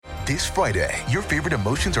This Friday, your favorite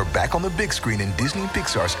emotions are back on the big screen in Disney and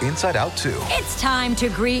Pixar's Inside Out 2. It's time to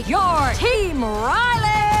greet your Team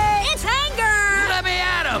Riley. It's anger. Let me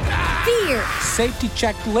at him. Fear. Safety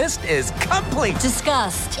checklist is complete.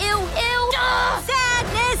 Disgust. Ew.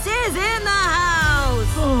 Sadness is in the house.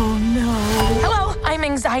 Oh, no. Hello, I'm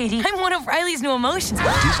anxiety. I'm one of Riley's new emotions.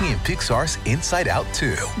 Disney and Pixar's Inside Out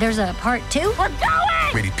 2. There's a part 2? We're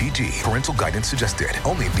going! Rated PG. Parental guidance suggested.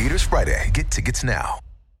 Only in theaters Friday. Get tickets now.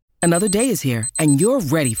 Another day is here, and you're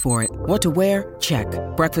ready for it. What to wear? Check.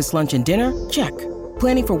 Breakfast, lunch, and dinner? Check.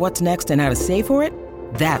 Planning for what's next and how to save for it?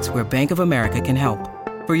 That's where Bank of America can help.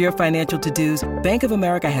 For your financial to-dos, Bank of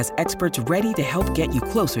America has experts ready to help get you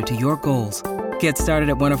closer to your goals. Get started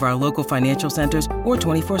at one of our local financial centers or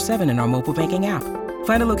 24/7 in our mobile banking app.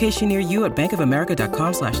 Find a location near you at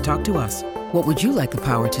bankofamerica.com/talktous. What would you like the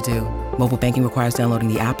power to do? Mobile banking requires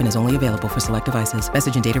downloading the app and is only available for select devices.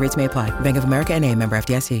 Message and data rates may apply. Bank of America N.A., member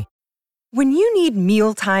FDIC. When you need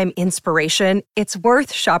mealtime inspiration, it's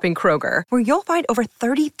worth shopping Kroger, where you'll find over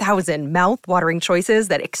 30,000 mouth-watering choices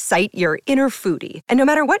that excite your inner foodie. And no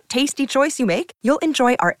matter what tasty choice you make, you'll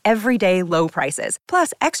enjoy our everyday low prices,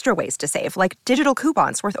 plus extra ways to save, like digital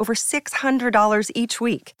coupons worth over $600 each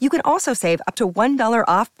week. You can also save up to $1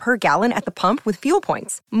 off per gallon at the pump with fuel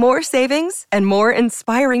points. More savings and more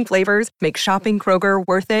inspiring flavors make shopping Kroger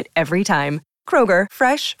worth it every time. Kroger,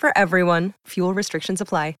 fresh for everyone. Fuel restrictions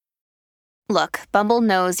apply. Look, Bumble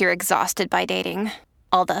knows you're exhausted by dating.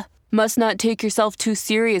 All the, must not take yourself too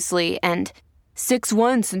seriously, and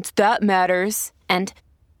 6'1" since that matters, and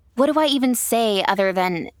what do I even say other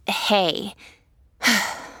than, hey?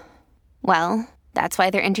 Well, that's why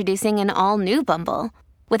they're introducing an all-new Bumble,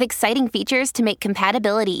 with exciting features to make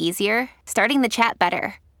compatibility easier, starting the chat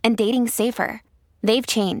better, and dating safer. They've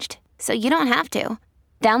changed, so you don't have to.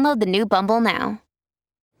 Download the new Bumble now.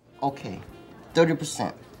 Okay,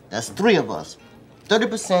 30%. That's 3 of us.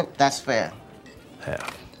 30%, that's fair.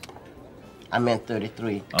 Half. I meant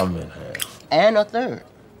 33. I meant half. And a third.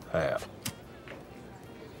 Half.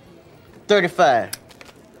 35.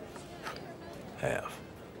 Half.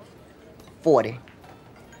 40.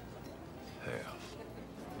 Half.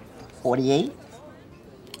 48.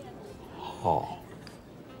 Oh.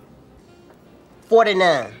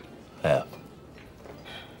 49. Half.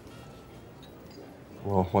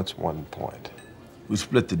 Well, what's 1 point? We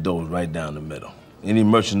split the dough right down the middle. Any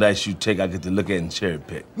merchandise you take, I get to look at and cherry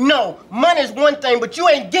pick. No, money's one thing, but you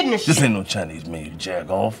ain't getting the shit. This ain't no Chinese menu, jack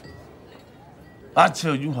off. I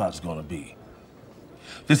tell you how it's gonna be.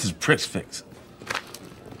 This is Prix Fix.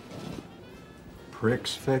 Prix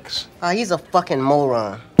Fix? He's a fucking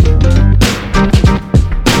moron.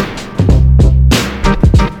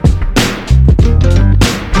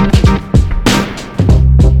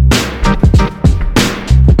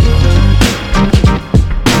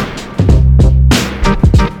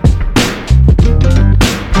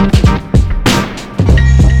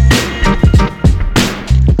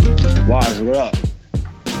 What up?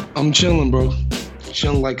 I'm chilling, bro.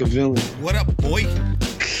 Chilling like a villain. What up, boy?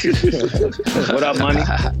 What up, money?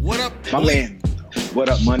 What up, my boy? man? What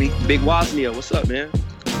up, money? Big Wozniak, what's up, man?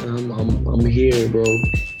 I'm here, bro. All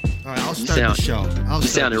right, I'll start the show. You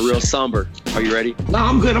sounding real somber. Are you ready? No,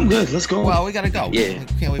 I'm good. Let's go. Well, we gotta go. Yeah. I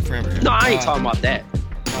can't wait forever. No, I ain't talking about that.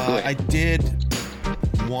 I did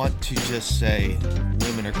want to just say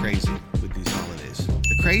women are crazy with these holidays.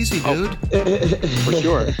 They're crazy, dude. For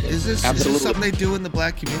sure. Is this something they do in the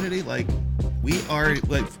black community? Like, we are,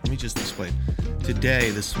 like, let me just explain.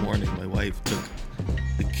 This morning, my wife took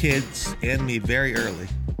the kids and me very early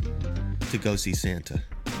to go see Santa.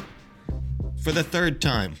 For the third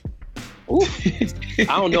time. I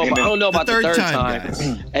don't know about the third time. Guys.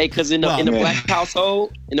 Hey, because in the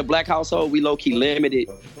black household, we low key limited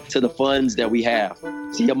to the funds that we have.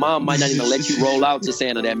 So your mom might not even let you roll out to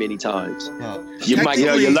Santa that many times. You're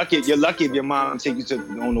lucky if your mom take you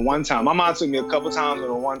on the one time. My mom took me a couple times on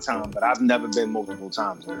the one time, but I've never been multiple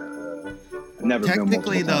times.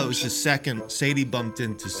 Technically, though, it was the second. Sadie bumped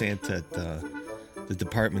into Santa at the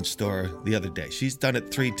department store the other day. She's done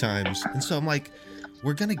it 3 times, and so I'm like,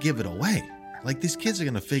 we're gonna give it away. Like, these kids are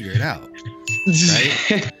gonna figure it out,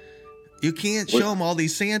 right? You can't show them all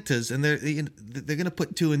these Santas, and they're gonna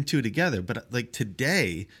put 2 and 2 together. But like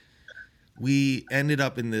today, we ended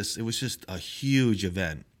up in this. It was just a huge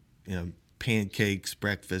event, pancakes,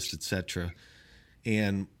 breakfast, etc.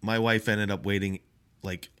 And my wife ended up waiting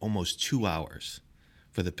like almost 2 hours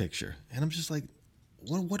for the picture, and I'm just like,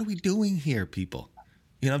 what are we doing here, people?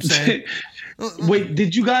 You know what I'm saying? Wait,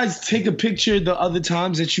 did you guys take a picture the other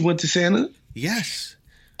times that you went to Santa? Yes.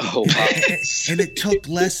 Oh, wow. And it took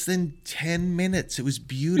less than 10 minutes. It was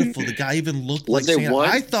beautiful. The guy even looked Was like it Santa. one?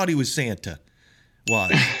 I thought he was Santa.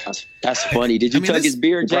 Was. That's funny. Did you tug his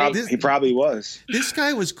beard, Jay? He probably was. This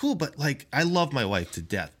guy was cool, but like, I love my wife to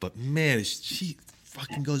death, but man, she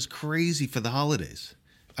fucking goes crazy for the holidays.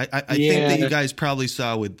 I think that you guys probably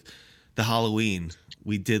saw with the Halloween,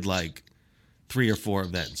 we did like 3 or 4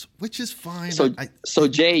 events, which is fine. So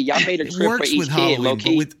Jay, y'all made a it trip works for each with kid, Halloween, low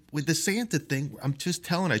key. but with the Santa thing, I'm just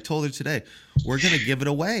telling. I told her today, we're gonna give it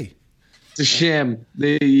away. The sham.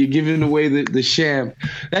 You're giving away the sham.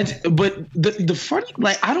 But the funny,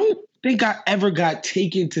 like, I don't think I ever got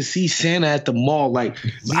taken to see Santa at the mall. Like,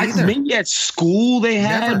 maybe at school they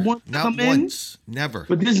had one come once. Never.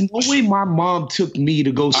 But there's no way my mom took me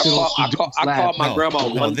to go sit on I called my grandma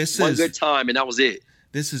one good time, and that was it.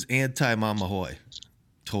 This is anti-Mama Hoy.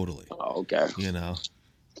 Totally. Oh, okay. You know.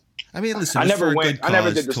 I mean, listen. I never went. I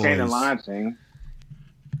never did the stand in line thing.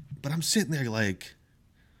 But I'm sitting there like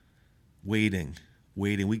waiting.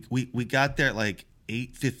 We got there at like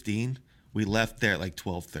 8:15. We left there at like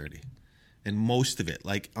 12:30. And most of it,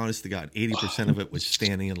 like honest to God, 80% of it was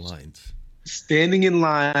standing in lines. Standing in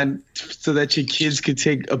line so that your kids could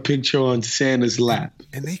take a picture on Santa's lap.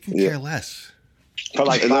 And they can care less. For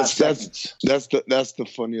like and 5 seconds. That's the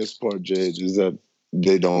funniest part, Jade, is that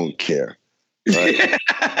they don't care. Right? They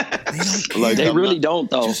don't care. Like, they really don't,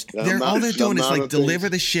 though. All they're doing is like deliver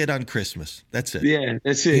the shit on Christmas. That's it. Yeah,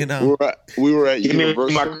 that's it. You know? We were at Give Universal.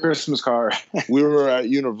 me my Christmas card. We were at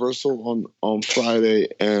Universal on Friday,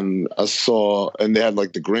 and I saw, and they had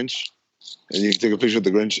like the Grinch, and you can take a picture of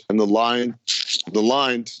the Grinch, and the line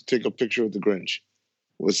to take a picture of the Grinch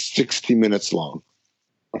was 60 minutes long.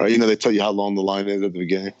 Right? You know, they tell you how long the line is at the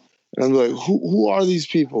beginning. And I'm like, who are these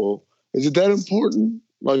people? Is it that important?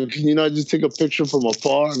 Like, can you not just take a picture from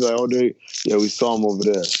afar? And like, we saw them over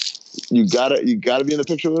there. You gotta be in a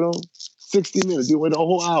picture with them. 60 minutes. You wait a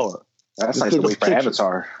whole hour. That's like the wait for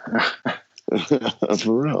Avatar.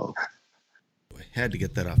 For real. Had to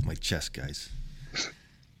get that off my chest, guys.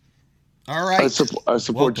 All right. I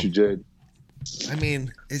support you, Jade. I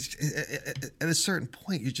mean, at a certain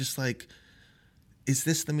point, you're just like, is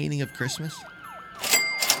this the meaning of Christmas?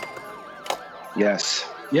 Yes.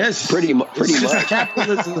 Yes. Pretty much.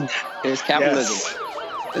 Capitalism. It's capitalism.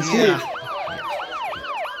 Yes.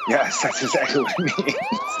 Yes, that's exactly what it means.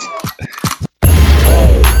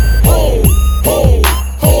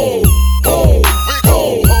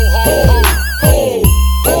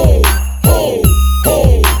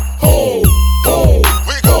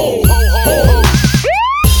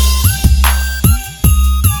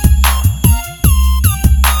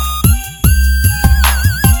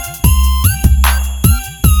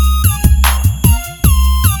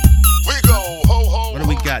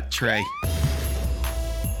 Trey.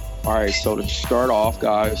 All right, so to start off,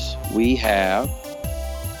 guys, we have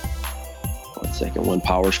 1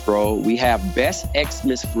 Power Scroll. We have best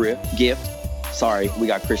Xmas gift. Sorry, we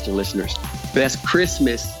got Christian listeners. Best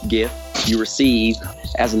Christmas gift you received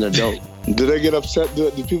as an adult. Do they get upset?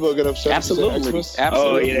 Do people get upset? Absolutely.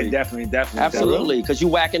 Oh yeah, definitely. Absolutely, because you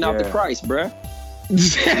whacking out the price, bruh.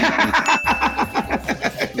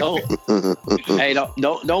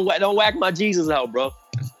 Don't whack my Jesus out, bro.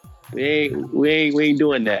 We ain't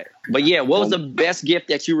doing that. But yeah, what was the best gift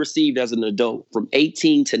that you received as an adult from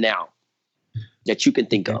 18 to now that you can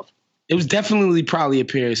think of? It was definitely probably a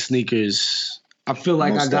pair of sneakers. I feel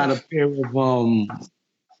like I got a pair of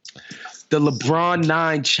the LeBron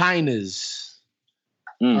 9 Chinas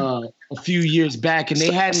a few years back, and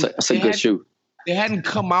they hadn't. That's a good shoe. They hadn't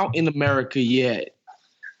come out in America yet.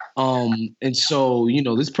 And so,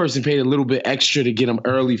 this person paid a little bit extra to get them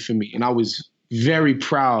early for me, and I was very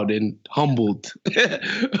proud and humbled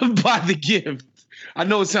by the gift. I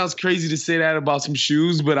know it sounds crazy to say that about some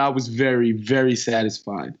shoes, but I was very, very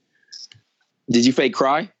satisfied. Did you fake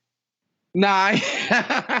cry? Nah,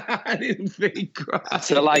 I didn't fake cry.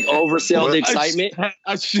 So like oversell the excitement?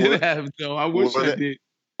 I should have, though. I wish I did.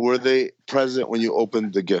 Were they present when you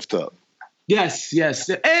opened the gift up? Yes.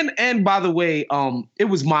 And by the way, it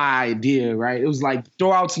was my idea, right? It was like,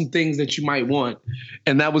 throw out some things that you might want.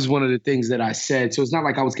 And that was one of the things that I said. So it's not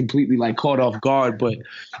like I was completely like caught off guard, but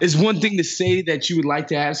it's one thing to say that you would like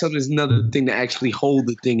to have something. It's another thing to actually hold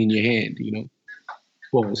the thing in your hand,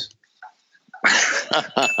 Pause.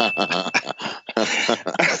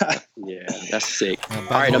 Yeah, that's sick. All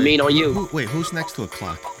right, Amin, on you. Who's next to a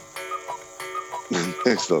clock?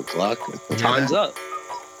 Next to a clock? Time's up.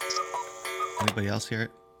 Anybody else hear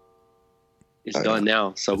it? It's done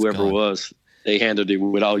now. So whoever it was, they handled it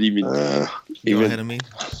without even. Go ahead of me.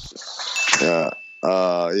 Yeah.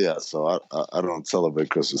 Yeah, so I don't celebrate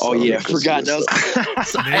Christmas. Oh yeah, I forgot those.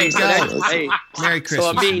 Merry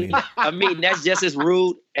Christmas. I mean, that's just as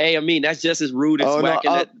rude. Hey, that's just as rude as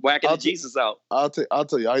whacking the Jesus out. I'll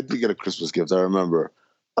tell you, I did get a Christmas gift. I remember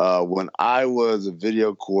when I was a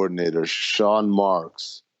video coordinator, Sean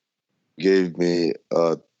Marks gave me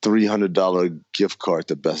a $300 gift card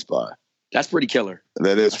to Best Buy. That's pretty killer.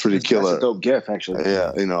 That is pretty killer. That's a dope gift, actually.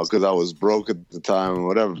 Yeah, because I was broke at the time and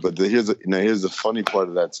whatever. But here's the funny part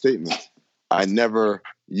of that statement. I never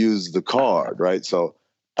used the card, right? So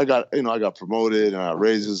I got promoted and I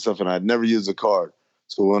raised and stuff, and I'd never used the card.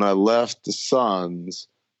 So when I left the Suns,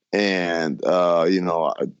 and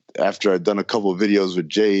after I'd done a couple of videos with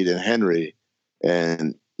Jade and Henry,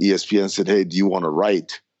 and ESPN said, "Hey, do you want to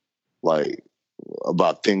write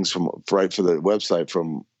about things for the website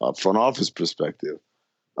from a front office perspective?"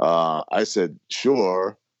 I said,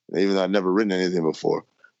 sure, even though I'd never written anything before.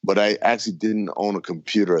 But I actually didn't own a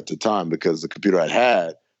computer at the time because the computer I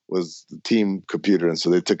had was the team computer, and so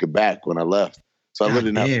they took it back when I left. So I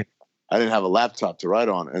didn't have a laptop to write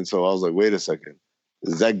on. And so I was like, wait a second,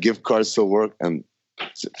 does that gift card still work? And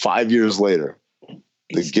 5 years later,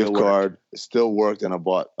 the gift card still worked, and I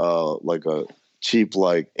bought a cheap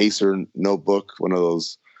Acer notebook, one of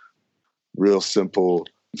those real simple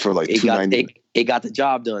for $2.99. It got the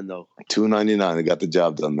job done though. $2.99. It got the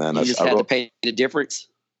job done, man. You had to pay the difference.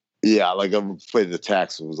 Yeah, I paid the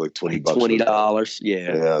tax. It was $20. $20.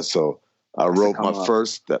 Yeah. Yeah. So I wrote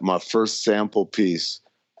my first sample piece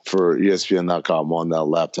for ESPN.com on that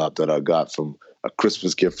laptop that I got from a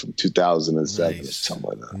Christmas gift from 2007 or something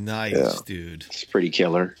like that. Nice, dude. It's pretty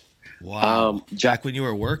killer. Wow. Jack, when you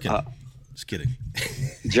were working. Just kidding.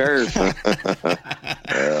 Jerv.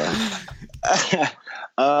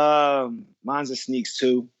 Mine's a sneaks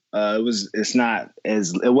too.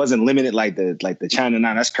 It wasn't limited like the China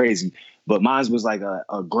 9. That's crazy. But mine's was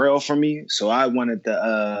a grill for me. So I wanted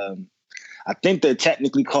I think they're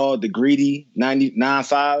technically called the Greedy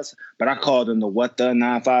 95s, but I called them the What the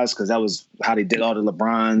 95s because that was how they did all the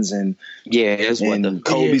LeBrons and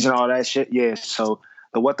Kobe's and all that shit. Yeah. So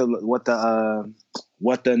the what the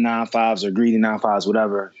 95s or Greedy 95s,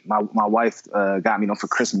 whatever. My wife got me them for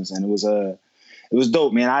Christmas, and it was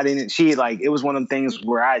dope, man. It was one of them things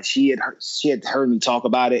where she had heard me talk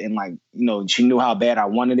about it, and she knew how bad I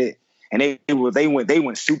wanted it. And they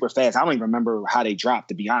went super fast. I don't even remember how they dropped,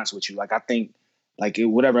 to be honest with you. I think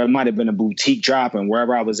it might have been a boutique drop, and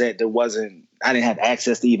wherever I was at, I didn't have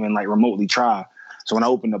access to even remotely try. So when I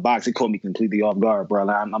opened the box, it caught me completely off guard, bro.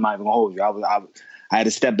 I'm not even gonna hold you. I had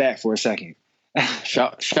to step back for a second.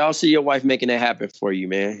 Shout out to your wife making that happen for you,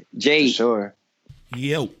 man. Jay. For sure.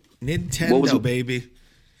 Yo, Nintendo, baby.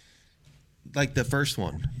 The first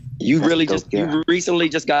one. You recently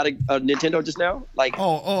just got a Nintendo just now? Wait.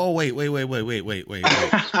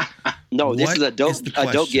 No, this is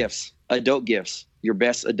adult gifts. Adult gifts. Your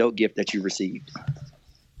best adult gift that you received.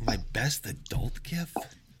 My best adult gift?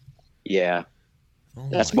 Yeah.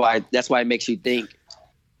 That's why it makes you think.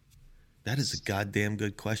 That is a goddamn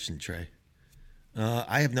good question, Trey.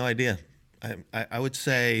 I have no idea. I would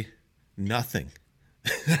say nothing.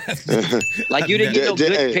 You didn't get no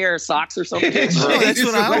good pair of socks or something? That's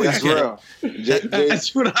what I always get.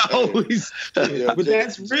 That's what I always get. But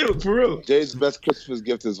that's real, for real. Jade's best Christmas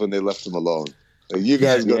gift is when they left him alone. You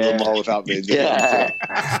guys go to the mall without me. Yeah.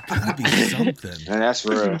 It's gotta be something. And that's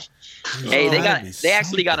real. Hey, they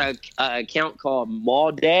actually got an account called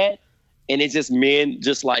Mall Dad, and it's just men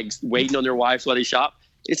just waiting on their wives while they shop.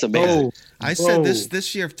 It's amazing. I said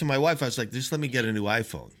this year to my wife, I was like, just let me get a new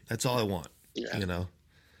iPhone. That's all I want. Yeah.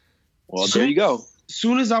 Well, there you go. As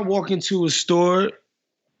soon as I walk into a store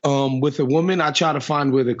with a woman, I try to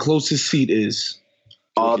find where the closest seat is.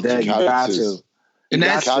 All day, you got to. And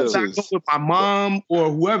that's not with my mom or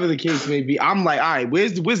whoever the case may be. I'm like, all right,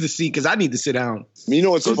 where's the seat? Because I need to sit down. You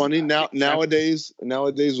know what's funny? Nowadays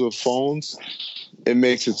with phones, it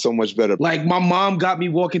makes it so much better. My mom got me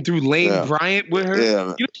walking through Lane Bryant with her.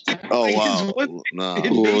 Yeah. Oh, wow. Nah.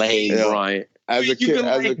 Lane Bryant. As a kid,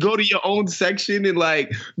 can go to your own section and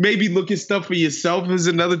maybe look at stuff for yourself is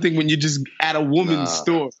another thing when you're just at a woman's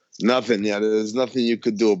store. Nothing. Yeah, there's nothing you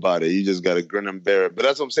could do about it. You just got to grin and bear it. But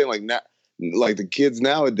that's what I'm saying. The kids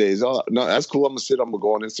nowadays, oh no, that's cool. I'm gonna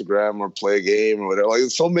go on Instagram or play a game or whatever.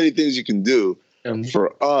 There's so many things you can do.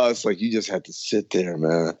 For us, you just have to sit there,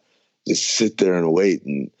 man. Just sit there and wait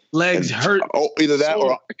and legs hurt. Oh, either that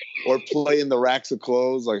or play in the racks of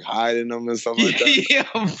clothes, hide in them and stuff like that. Yeah,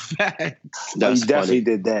 I'm fat. You definitely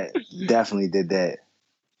did that. Definitely did that.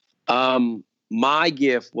 My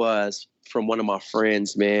gift was from one of my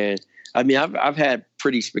friends, man. I've had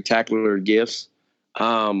pretty spectacular gifts.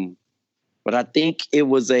 but I think it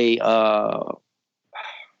was a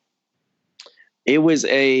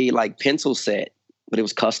like pencil set, but it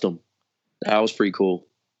was custom. That was pretty cool.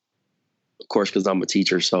 Of course, because I'm a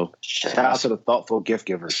teacher, so shout out to the thoughtful gift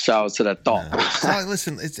givers. Shout out to the thought. So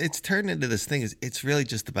listen, it's turned into this thing. It's really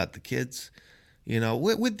just about the kids, you know,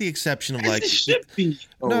 with the exception of like,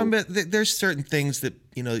 no, but there's certain things that,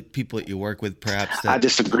 you know, people that you work with, perhaps that I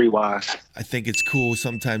disagree. Wise. I think it's cool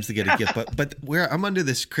sometimes to get a gift, but where I'm under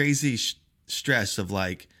this crazy stress of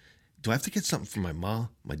like, do I have to get something for my mom,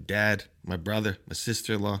 my dad, my brother, my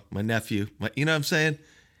sister-in-law, my nephew? You know what I'm saying?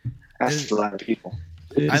 That's a lot of people.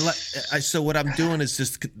 So what I'm doing is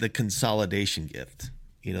just the consolidation gift.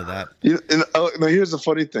 You know that? Now here's the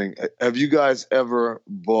funny thing. Have you guys ever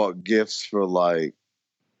bought gifts for like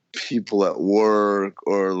people at work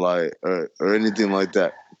or like or anything like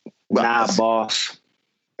that? Nah, boss.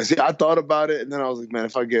 See, I thought about it, and then I was like, man,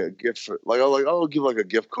 if I get a gift for, like, I'll give like a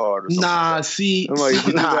gift card or something. Nah, see, I'm like,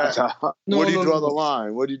 where do you draw the no.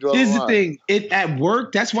 line? Where do you draw Here's the line? the thing. At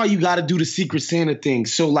work, that's why you got to do the Secret Santa thing.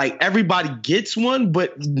 So, like, everybody gets one,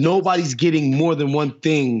 but nobody's getting more than one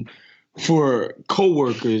thing for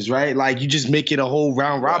coworkers, right? Like, you just make it a whole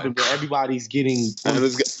round robin where everybody's getting. And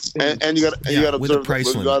you got to observe the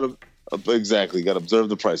price limit. Exactly, you got to observe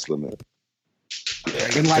the price limit.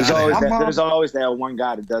 And like, there's always that one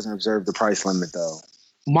guy that doesn't observe the price limit, though.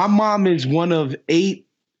 My mom is one of 8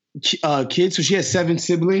 kids, so she has 7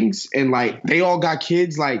 siblings, and like they all got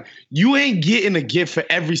kids. Like, you ain't getting a gift for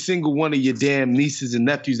every single one of your damn nieces and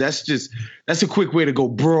nephews. That's a quick way to go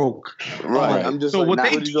broke. Right. I'm just so like, what nah,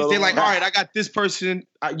 they do is they're like, all right, I got this person,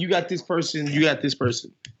 you got this person, you got this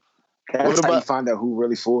person. That's how you find out who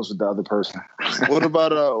really fools with the other person. What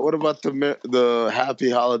about the Happy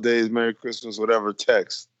Holidays, Merry Christmas, whatever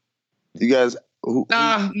text? You guys,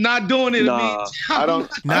 not doing it. Nah, I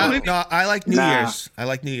don't. No, I like New Year's. I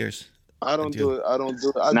like New Year's. I don't do it. I'm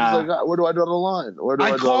just like, where do I draw the line?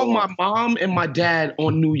 I call my mom and my dad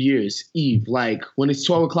on New Year's Eve. Like when it's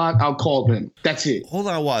 12 o'clock, I'll call them. That's it. Hold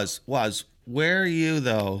on, was where are you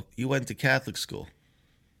though? You went to Catholic school.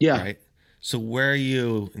 Yeah. Right. So where are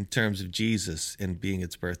you in terms of Jesus and being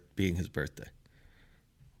his birthday?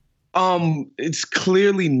 It's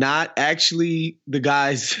clearly not actually the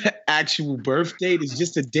guy's actual birth date. It's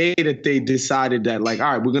just a day that they decided that, like,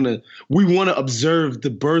 all right, we want to observe the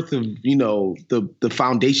birth of, you know, the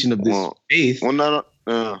foundation of this faith. Well, no,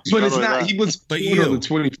 but it's not. He was born on the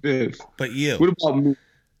 25th. But you. What about me?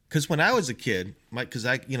 Because when I was a kid, I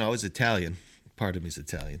was Italian. Part of me is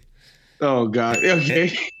Italian. Oh God.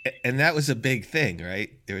 Okay. And that was a big thing,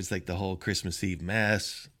 right? There was like the whole Christmas Eve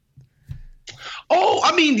mass. Oh,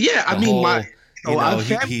 I mean, yeah. Our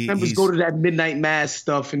family he members go to that midnight mass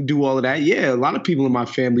stuff and do all of that. Yeah, a lot of people in my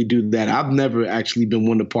family do that. I've never actually been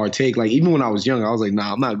one to partake. Like, even when I was young, I was like,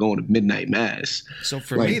 nah, I'm not going to midnight mass. So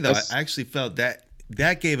for me, though, I actually felt that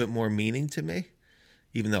gave it more meaning to me,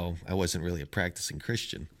 even though I wasn't really a practicing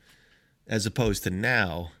Christian, as opposed to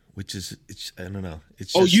now, which is, I don't know.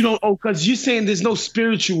 It's just, because you're saying there's no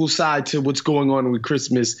spiritual side to what's going on with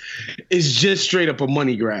Christmas. It's just straight up a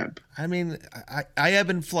money grab. I mean, I ebb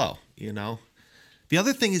and flow, you know. The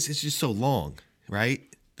other thing is it's just so long, right?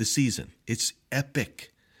 The season. It's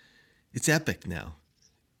epic. It's epic now.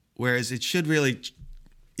 Whereas it should really,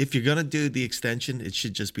 if you're going to do the extension, it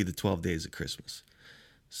should just be the 12 days of Christmas.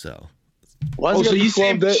 So. Why is you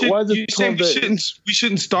saying we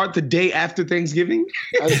shouldn't start the day after Thanksgiving?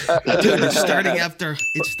 Dude,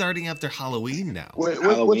 it's starting after Halloween now. Wait,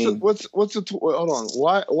 what's the hold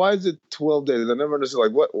on? Why is it 12 days? I never understood.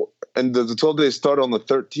 Like what? And does the 12 days start on the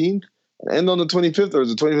 13th and end on the 25th, or is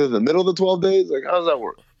the 25th in the middle of the 12 days? Like, how does that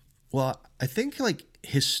work? Well, I think like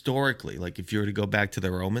historically, like if you were to go back to the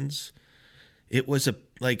Romans, it was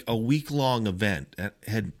a week-long event.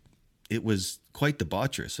 It was quite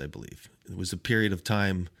debaucherous, I believe. It was a period of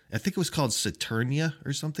time. I think it was called Saturnia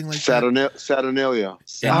or something like that. Saturnalia.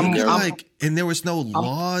 And there was no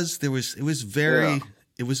laws. It was a it was. And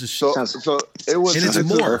it's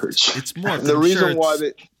morphed. It's morphed. The reason why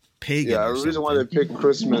they pagan. Yeah, the reason why they picked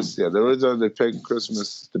Christmas. Yeah, the reason they picked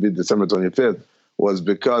Christmas to be December 25th was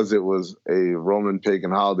because it was a Roman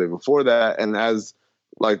pagan holiday before that, and as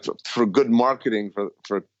like for good marketing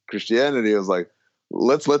for Christianity, it was like,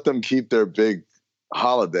 let's let them keep their big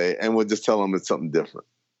holiday and we'll just tell them it's something different.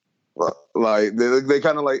 Like they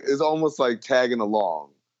kind of like, it's almost like tagging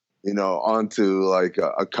along, you know, onto like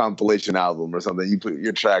a compilation album or something. You put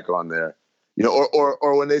your track on there, you know,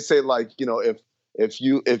 or when they say like, you know, if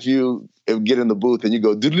you get in the booth and you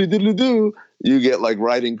go doodly doodly doo, you get like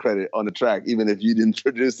writing credit on the track, even if you didn't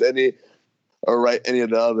produce any or write any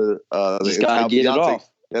of the other. Just gotta get it off.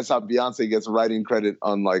 That's how Beyonce gets writing credit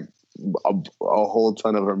on like a whole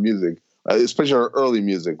ton of her music, especially her early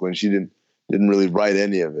music when she didn't really write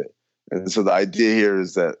any of it. And so the idea here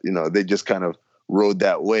is that, you know, they just kind of rode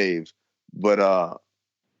that wave. But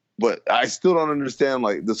I still don't understand,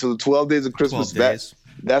 like, the 12 days of Christmas,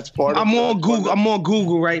 that's part of I'm on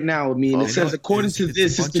Google right now. I mean, it says, according to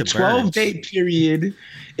this, it's the 12-day period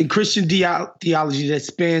in Christian theology that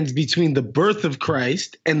spans between the birth of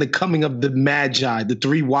Christ and the coming of the Magi, the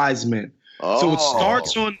three wise men. So it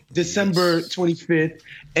starts on December 25th,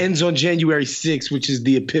 ends on January 6th, which is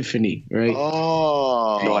the Epiphany, right?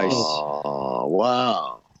 Oh, Nice.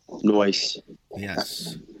 Wow. Nice.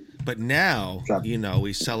 Yes. But now, you know,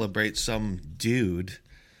 we celebrate some dude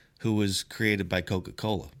who was created by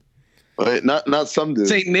Coca-Cola. Wait, not some dude.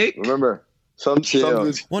 Saint Nick? Remember, some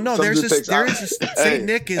dude. Well, no, some there's dude a, takes there out- is a, Saint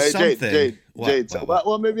Nick is something. Jade, What?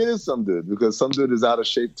 well, maybe it is some dude because some dude is out of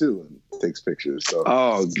shape too and takes pictures. So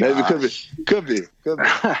maybe gosh. could be.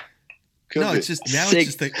 No, it's just now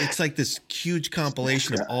it's like this huge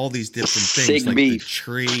compilation of all these different things. Sick Like beef.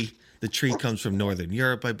 the tree comes from Northern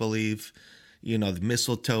Europe, I believe. You know, the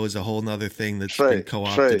mistletoe is a whole nother thing that's Trey, been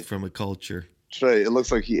co-opted Trey. from a culture. Trey, it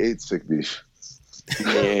looks like he ate sick beef.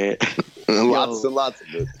 Yeah. lots and lots of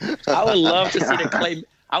it. I would love to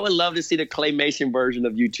see the claymation version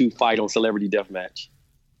of you two fight on Celebrity Deathmatch.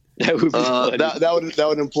 That would be funny. that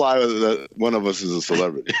would imply that one of us is a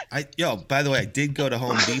celebrity. By the way, I did go to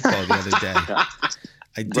Home Depot the other day.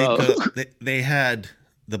 I did go. They had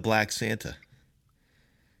the Black Santa.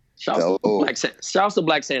 Shouts to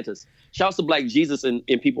Black Santas. Shouts to Black Jesus in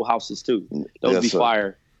people's houses too. Those Yes, be sir.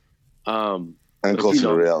 fire. And closer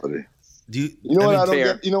to reality. Do You know what I don't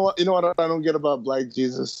fair. get? You know what I don't get about Black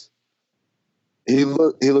Jesus? He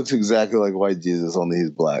looks exactly like white Jesus, only he's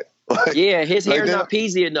black. Yeah, his Like hair's they not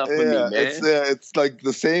peasy enough for me, man. It's like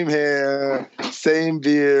the same hair, same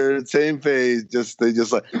beard, same face. They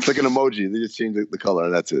just like it's like an emoji. They just change the color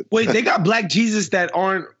and that's it. Wait, they got Black Jesus that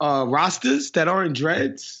aren't Rastas, that aren't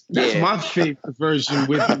dreads? That's Yeah. my favorite version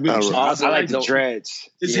with I like the those. dreads.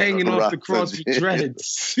 It's Yeah, hanging off the Rasta cross with jeans.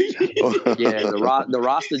 dreads. Yeah, the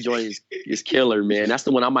Rasta joint is killer, man. That's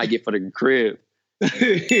the one I might get for the crib.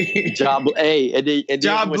 Job, hey, and then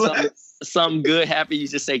God when bless. something good happens, you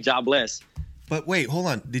just say "God bless." But wait, hold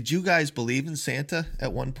on. Did you guys believe in Santa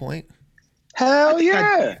at one point? Hell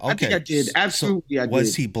yeah. I think I did. Absolutely, I did.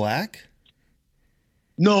 Was he black?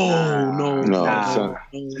 No.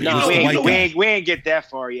 No, we ain't get that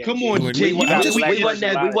far yet. Come on, Jay. we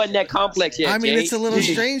wasn't that complex yet. I mean, Jay. it's a little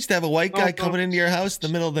strange to have a white guy coming into your house in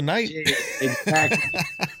the middle of the night. Exactly.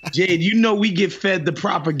 Jade, you know we get fed the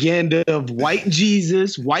propaganda of white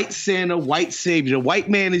Jesus, white Santa, white Savior. The white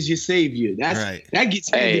man is your savior. That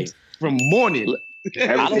gets handed from morning.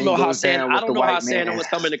 I don't know how Everything goes Santa. down I with don't the know how white Santa man. was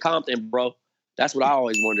coming to Compton, bro. That's what I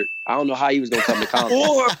always wondered. I don't know how he was gonna come to Compton.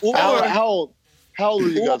 How old were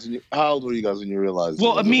you guys? How old were you guys when you realized?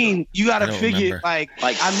 Well, I mean, you got I to don't figure, remember. like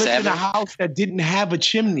Like I lived in 7? a house that didn't have a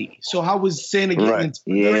chimney. So how was Santa getting Right. into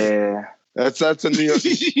the Yeah. that's a New York.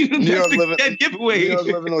 New York living. that giveaway. New York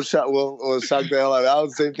living on shock. Well, shocked the hell out of me. I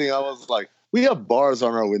was the same thing. I was like, we have bars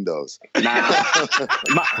on our windows.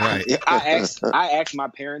 Right. I asked my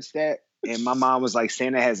parents that, and my mom was like,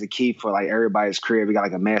 Santa has a key for like everybody's crib. We got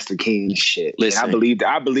like a master key and shit. Listen. And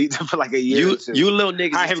I believed it for like a year or two. You little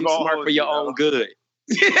niggas I is ain't too gonna smart hold for your you, own though. good.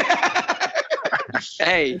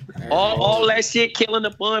 Hey, all that shit killing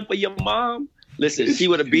the fun for your mom. Listen, she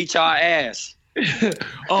would have beat y'all ass. But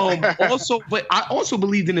I also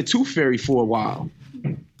believed in the Tooth Fairy for a while.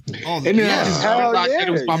 Oh, And then I just Hell found out that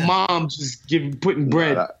it was yeah. my mom just putting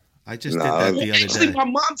bread. I just did that the other Actually, day. my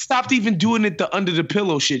mom stopped even doing it the under the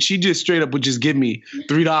pillow shit. She just straight up would just give me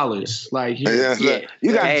 $3. Like, here. Yeah.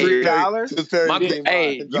 You got Hey, $3?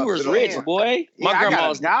 Hey, you was rich, boy. Yeah, I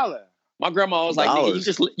got $1. My grandma was like,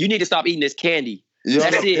 nigga, you need to stop eating this candy.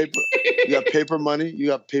 That's it. You got paper money. You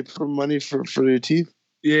got paper money for your teeth.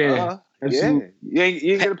 Yeah. Yeah. You ain't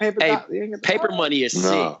get a paper. Hey, you ain't get paper money is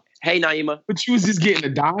sick. Hey, Naima. But you was just getting a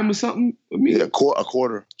dime or something? I mean, Yeah, a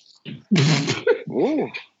quarter. Ooh.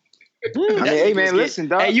 I mean, hey man, listen,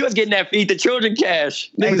 dog. Hey, you was getting that feed the children cash.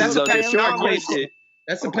 Hey, Niggas that's was a on that pack short of boy dollars. shit.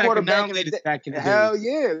 That's a A pack of quarterback in the downloaded back in the day. Hell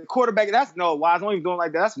yeah, quarterback. That's no wise. Don't even doing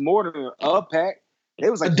like that. That's more than a pack. It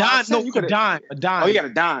was like A dime, 5 cents. You a coulda- dime. Oh, you got a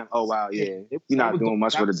dime. Oh wow, yeah. You're not doing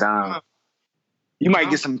much with a dime. You might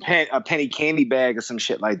get a penny candy bag or some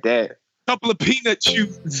shit like that. Couple of peanut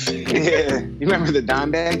chews. Yeah. You remember the dime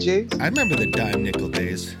bag, Jay? I remember the dime nickel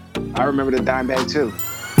days. I remember the dime bag too.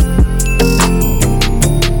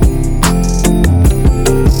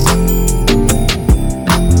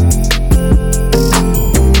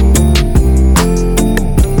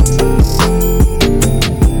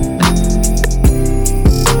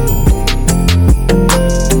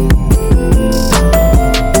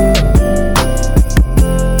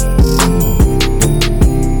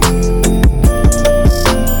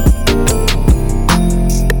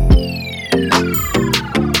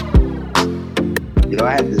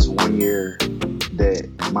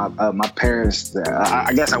 my parents.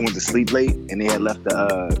 I guess I went to sleep late, and they had left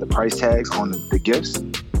the price tags on the gifts.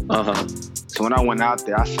 So when I went out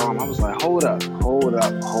there, I saw them. I was like, hold up.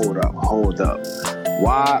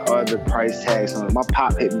 Why are the price tags on? My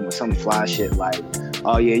pop hit me with some fly shit like,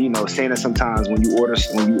 oh yeah, you know, Santa sometimes when you order,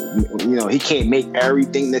 you know, he can't make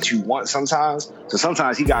everything that you want sometimes. So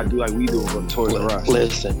sometimes he gotta do like we do with Toys R Us.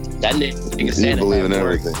 Listen, that nigga Santa believe in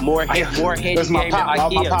everything. More handy That's my game pop.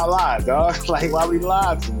 than My IKEA. pop lied, dog. Like why we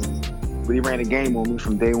lied to me? But he ran a game on me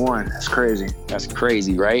from day one. That's crazy. That's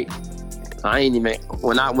crazy, right? I ain't even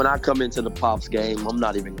when I come into the Pops game, I'm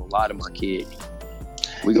not even gonna lie to my kid.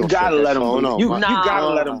 You gotta let him. You Nah. gotta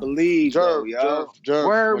let him believe, yo.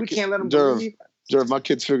 Word, we can't let him believe. Jerv, my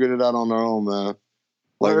kids figured it out on their own, man.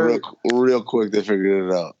 Like real quick, they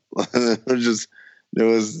figured it out. It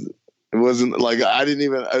wasn't like I didn't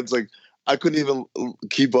even. It's like I couldn't even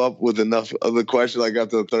keep up with enough of the question. I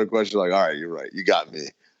got to the third question, like, all right, you're right, you got me.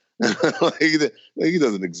 Like, he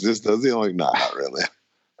doesn't exist, does he? I'm like, nah, not really.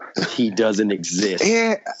 He doesn't exist.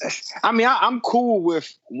 Yeah, I mean, I'm cool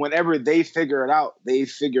with whenever they figure it out. They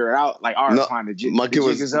figure it out. Like, all right, fine. The jig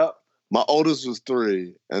is up. My oldest was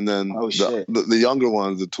 3, and then the younger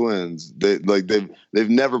ones, the twins, they've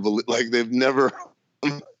never believed. Like they've never.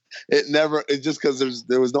 It's just because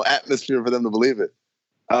there was no atmosphere for them to believe it.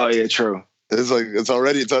 Oh yeah, true. It's like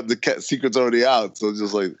the secret's already out, so it's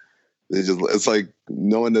just like it's like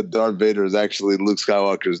knowing that Darth Vader is actually Luke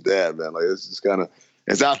Skywalker's dad, man. Like it's just kind of.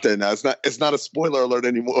 It's out there now. It's not a spoiler alert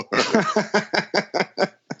anymore.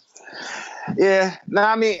 Yeah. No,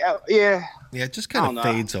 I mean, yeah. Yeah, it just kind of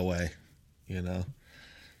fades away, you know.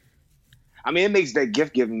 I mean, it makes that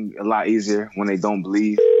gift giving a lot easier when they don't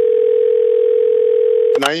believe.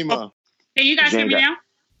 Naima. Can you guys hear me now?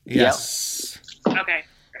 Yes. Okay.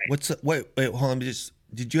 Great. Wait, hold on.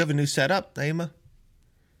 Did you have a new setup, Naima?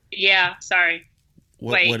 Yeah, sorry.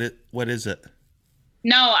 What is it?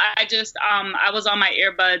 No, I just I was on my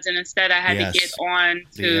earbuds and instead I had to get on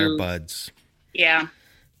to the earbuds. Yeah.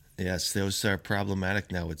 Yes, those are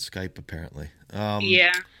problematic now with Skype apparently.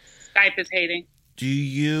 Yeah, Skype is hating. Do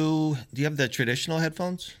you have the traditional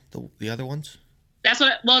headphones? The other ones? That's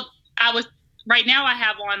what. Well, right now I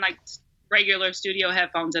have on like regular studio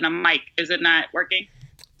headphones and a mic. Is it not working?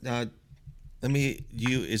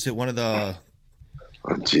 Is it one of the?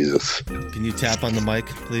 Oh, Jesus! Can you tap on the mic,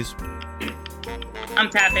 please? I'm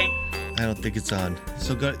tapping. I don't think it's on.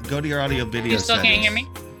 So go to your audio video. You still settings. can't hear me?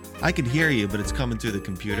 I can hear you, but it's coming through the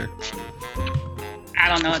computer. I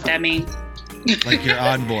don't know what that means. Like your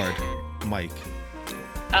onboard mic.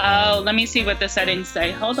 Oh, let me see what the settings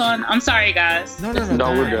say. Hold on. I'm sorry, guys. No,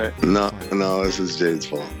 we're good. No, this is Jade's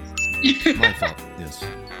fault. My fault. Yes.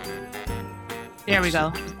 There we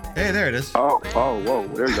go. Hey, there it is. Oh, whoa,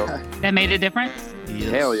 there you go. That made a difference?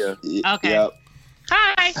 Yes. Hell yeah. Okay. Yep.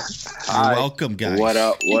 Hi. You're welcome, guys. What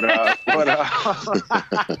up? You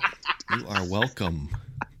are welcome.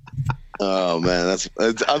 Oh man,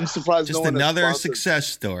 I'm surprised. Just no one another success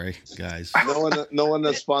story, guys. No one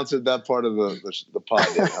has sponsored that part of the pod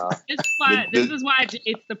yet, huh? It's fun. This is why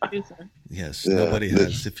it's the producer. Yes, nobody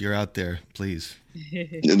has. If you're out there, please.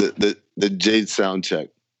 The Jade sound check.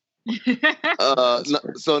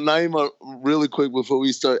 So Naima, really quick before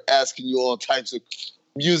we start asking you all types of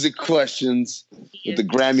music questions with the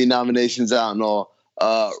Grammy nominations out and all.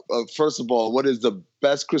 First of all, what is the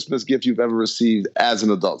best Christmas gift you've ever received as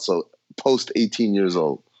an adult? So post 18 years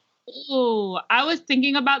old. Oh, I was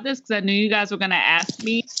thinking about this because I knew you guys were going to ask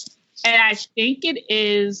me. And I think it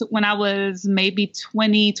is when I was maybe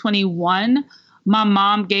 20, 21, my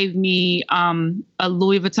mom gave me a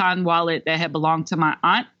Louis Vuitton wallet that had belonged to my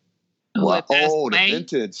aunt. Wow. Oh, the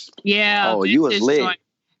vintage. Yeah. Oh, you was lit. Joint.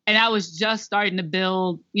 And I was just starting to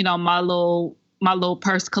build, my little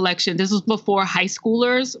purse collection. This was before high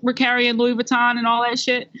schoolers were carrying Louis Vuitton and all that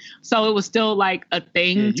shit. So it was still like a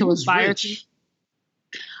thing to aspire to.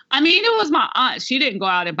 I mean, it was my aunt. She didn't go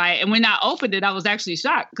out and buy it. And when I opened it, I was actually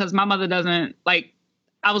shocked because my mother doesn't like,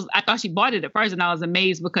 I thought she bought it at first and I was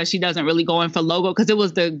amazed because she doesn't really go in for logo because it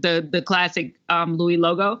was the classic Louis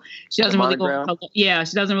logo. She doesn't really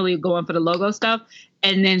she doesn't really go in for the logo stuff.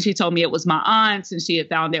 And then she told me it was my aunt's and she had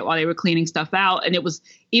found it while they were cleaning stuff out. And it was,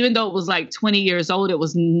 even though it was like 20 years old,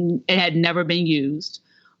 it had never been used.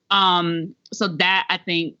 So that I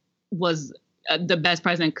think was the best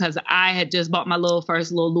present because I had just bought my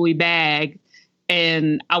first little Louis bag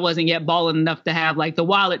and I wasn't yet balling enough to have like the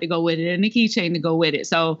wallet to go with it and the keychain to go with it.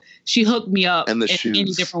 So she hooked me up and in any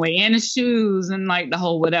different way and the shoes and like the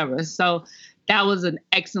whole whatever. So that was an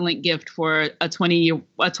excellent gift for a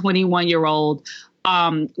 21-year-old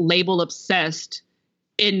label obsessed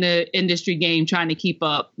in the industry game trying to keep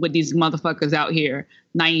up with these motherfuckers out here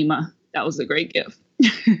Naima. That was a great gift.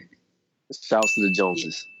 Shouts to the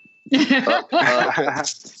Joneses.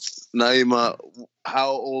 Naima, how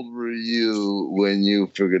old were you when you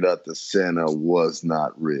figured out that Santa was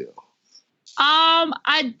not real?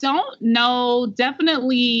 I don't know.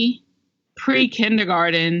 Definitely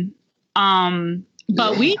pre-kindergarten.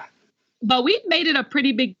 But we made it a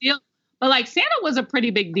pretty big deal. But like Santa was a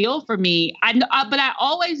pretty big deal for me. But I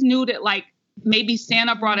always knew that like maybe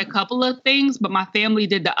Santa brought a couple of things, but my family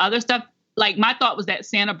did the other stuff. Like my thought was that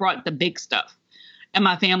Santa brought the big stuff and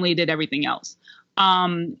my family did everything else.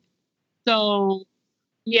 So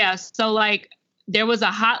like there was a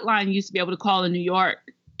hotline you used to be able to call in New York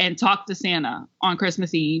and talk to Santa on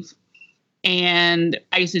Christmas Eve. And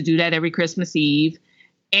I used to do that every Christmas Eve.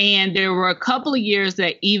 And there were a couple of years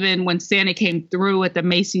that even when Santa came through at the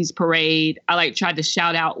Macy's parade, I like tried to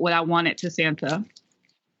shout out what I wanted to Santa.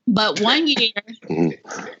 But one year,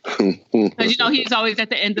 because he's always at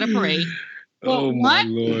the end of the parade. Oh my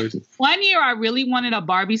Lord! One year, I really wanted a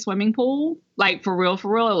Barbie swimming pool, like for real.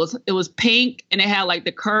 It was pink and it had like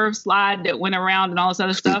the curved slide that went around and all this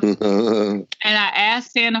other stuff. And I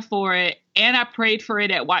asked Santa for it, and I prayed for it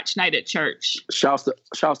at watch night at church. Shouts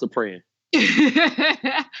to praying.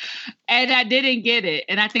 And I didn't get it,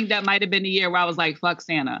 and I think that might have been the year where I was like, "Fuck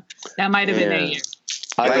Santa." That might have been that year.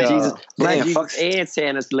 Jesus and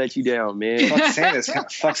Santa's let you down, man. Fuck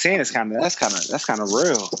Santa's kind of that's kind of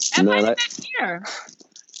real. That year.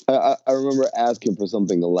 I remember asking for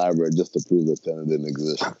something elaborate just to prove that Santa didn't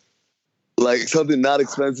exist. Like something not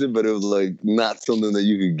expensive, but it was like not something that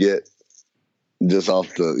you could get just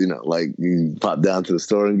off the, like you pop down to the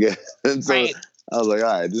store and get. And so right. I was like,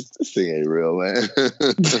 all right, this thing ain't real, man.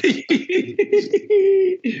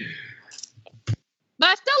 But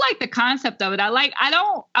I still like the concept of it. I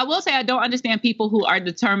will say I don't understand people who are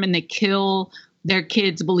determined to kill their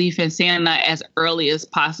kids' belief in Santa as early as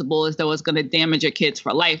possible, as though it's going to damage your kids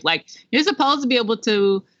for life. Like you're supposed to be able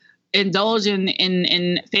to indulge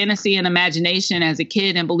in fantasy and imagination as a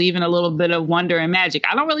kid and believe in a little bit of wonder and magic.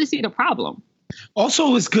 I don't really see the problem.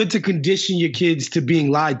 Also, it's good to condition your kids to being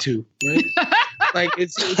lied to, right? Like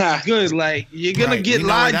it's good. Like you're gonna get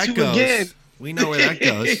lied to again. We know where that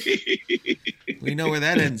goes. We know where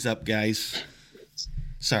that ends up, guys.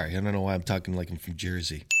 Sorry, I don't know why I'm talking like I'm from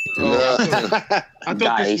Jersey. I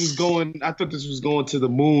thought this was going to the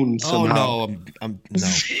moon somehow. Oh no, I'm no.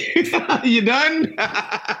 You done?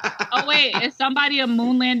 Oh wait, is somebody a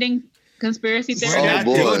moon landing conspiracy theory? We're not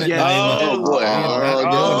doing it. We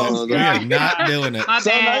are not doing it. My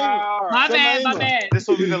bad. This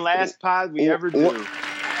will be the last pod we ever do.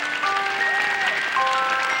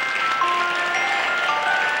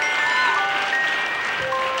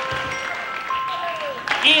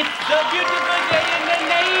 It's a beautiful day in the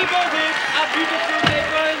neighborhood, a beautiful day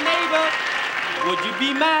for a neighbor. Would you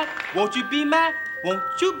be mine? Won't you be mine? Won't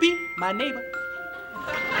you be my neighbor?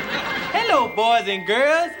 Hello, boys and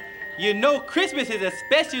girls. You know Christmas is a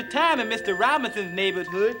special time in Mr. Robinson's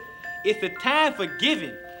neighborhood. It's a time for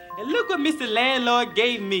giving. And look what Mr. Landlord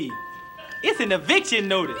gave me. It's an eviction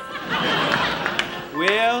notice.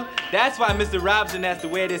 Well, that's why Mr. Robinson has to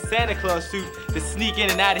wear this Santa Claus suit to sneak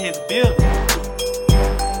in and out of his building.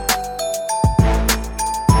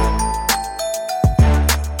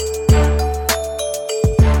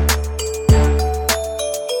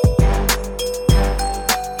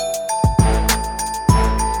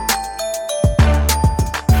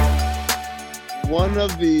 One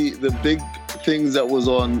of the big things that was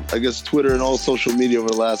on, I guess, Twitter and all social media over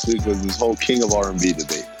the last week was this whole King of R&B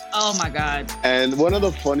debate. Oh, my God. And one of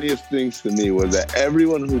the funniest things to me was that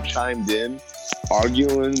everyone who chimed in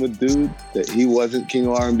arguing with Dude that he wasn't King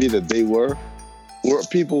of R&B, that they were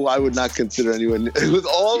people I would not consider anyone. It was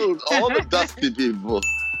all the dusty people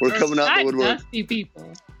were coming out the woodwork. Dusty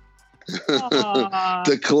people.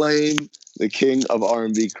 To claim the King of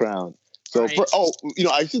R&B crown. So, right.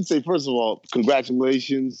 I should say, first of all,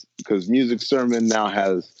 congratulations, because Music Sermon now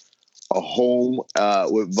has a home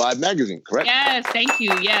with Vibe Magazine, correct? Yes, thank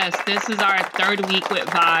you. Yes, this is our third week with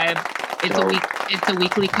Vibe. It's a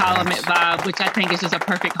weekly column at Vibe, which I think is just a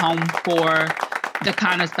perfect home for the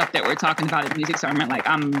kind of stuff that we're talking about at Music Sermon. Like,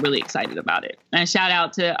 I'm really excited about it. And shout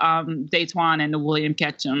out to Daytwan and to William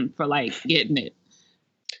Ketchum for getting it.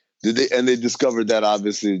 They discovered that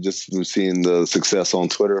obviously just through seeing the success on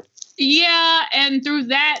Twitter. Yeah, and through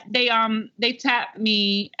that, they tapped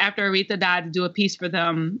me after Aretha died to do a piece for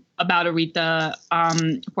them about Aretha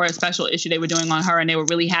for a special issue they were doing on her, and they were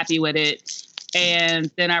really happy with it. And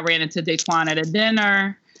then I ran into Daytwan at a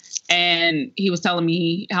dinner, and he was telling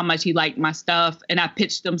me how much he liked my stuff, and I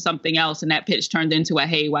pitched him something else, and that pitch turned into a,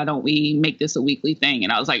 hey, why don't we make this a weekly thing?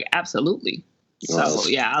 And I was like, absolutely. So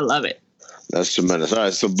yeah, I love it. That's tremendous. All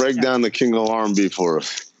right, so break down the King of R&B for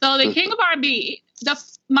us. So the King of R&B,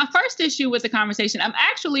 my first issue with the conversation, I'm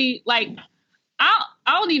actually like, I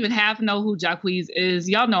don't even half know who Jacquees is.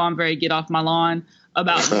 Y'all know I'm very get off my lawn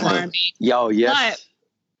about R&B. Yo, yes.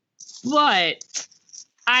 But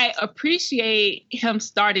I appreciate him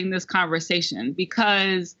starting this conversation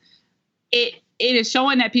because it is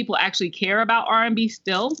showing that people actually care about R&B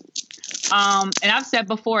still. And I've said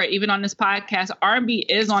before, even on this podcast, R&B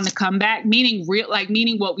is on the comeback, meaning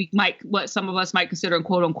what some of us might consider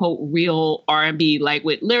quote unquote real R&B, like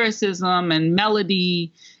with lyricism and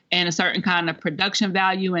melody and a certain kind of production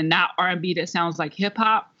value, and not R&B that sounds like hip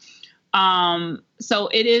hop. So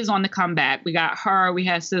it is on the comeback. We got her, we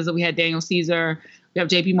had SZA, we had Daniel Caesar, we have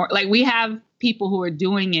JP Morgan. Like, we have people who are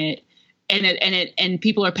doing it, and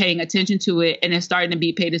people are paying attention to it, and it's starting to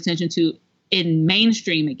be paid attention to in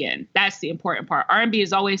mainstream again. That's the important part. R&B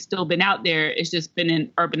has always still been out there. It's just been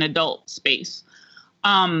in urban adult space.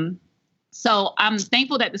 So I'm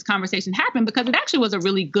thankful that this conversation happened because it actually was a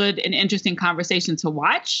really good and interesting conversation to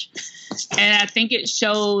watch. And I think it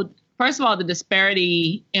showed, first of all, the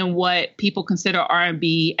disparity in what people consider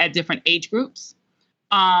R&B at different age groups.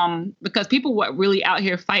 Because people were really out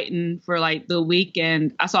here fighting for like The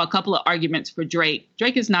Weeknd. I saw a couple of arguments for Drake.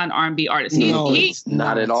 Drake is not an R&B artist. He's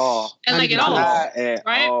not at all. And like at all,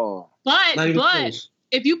 right? All. But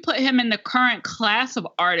if you put him in the current class of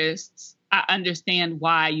artists, I understand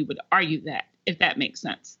why you would argue that, if that makes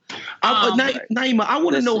sense. Naima, I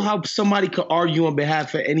want to know how somebody could argue on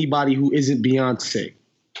behalf of anybody who isn't Beyonce.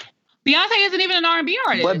 Beyonce isn't even an R&B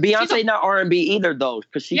artist. But Beyonce not R&B either, though,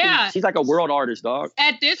 because she's like a world artist, dog.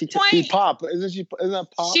 At this point, she's pop. Isn't that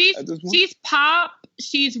pop? She's pop.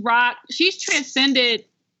 She's rock. She's transcended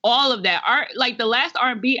all of that. Like the last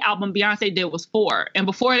R&B album Beyonce did was 4, and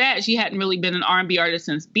before that, she hadn't really been an R&B artist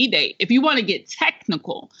since B-Day. If you want to get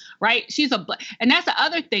technical, right? And that's the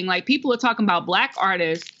other thing. Like, people are talking about black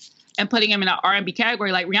artists and putting him in an R&B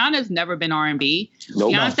category. Like, Rihanna's never been R&B.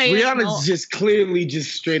 Rihanna's just clearly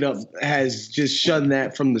just straight up has just shunned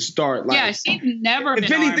that from the start. Like, yeah, she's never been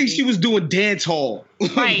If anything, R&B. she was doing dance hall.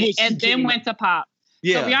 Right, and then went to pop.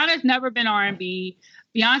 Yeah. So Rihanna's never been R&B.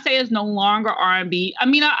 Beyonce is no longer R&B. I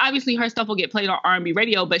mean, obviously her stuff will get played on R&B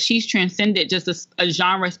radio, but she's transcended just a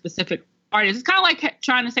genre-specific artist. It's kind of like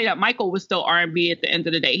trying to say that Michael was still R&B at the end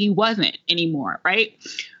of the day. He wasn't anymore, right?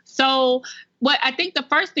 So what I think the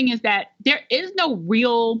first thing is that there's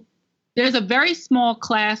a very small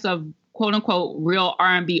class of quote unquote real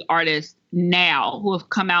R&B artists now who have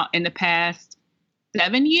come out in the past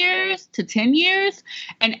 7 years to 10 years.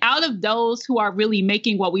 And out of those who are really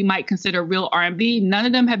making what we might consider real R&B, none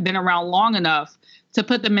of them have been around long enough to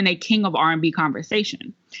put them in a king of R&B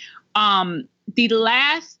conversation. The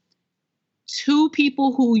last 2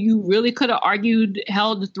 people who you really could have argued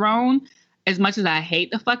held the throne, as much as I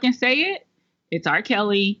hate to fucking say it, it's R.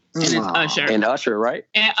 Kelly and it's Usher. And Usher, right?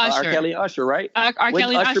 And Usher. R. Kelly and Usher, right? R.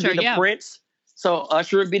 Kelly and Usher, be the Prince. So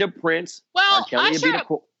Usher would be the Prince. Well, R. Kelly Usher, would be the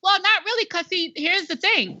well, not really, because see, here's the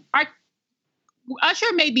thing. Usher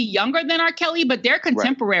may be younger than R. Kelly, but they're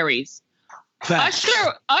contemporaries. Right.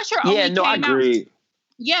 Usher only came out. I agree.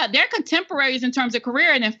 Yeah, they're contemporaries in terms of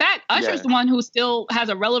career. And in fact, Usher's the one who still has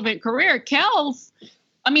a relevant career. Kel's,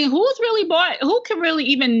 I mean, who can really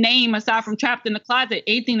even name, aside from Trapped in the Closet,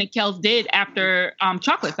 anything that Kel's did after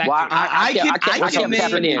Chocolate Factory? Well, I kept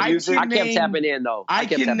tapping in. I kept tapping in, though. I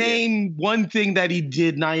can name one thing that he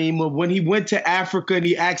did, Naima, when he went to Africa and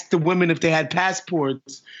he asked the women if they had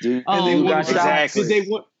passports. Did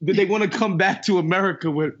they want to come back to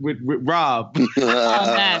America with Rob?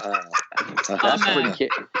 That's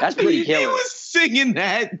pretty killer. He was singing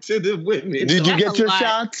that to the women. Did you get your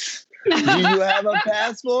shots? Do you have a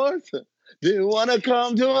passport? Do you want to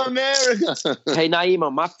come to America? Hey,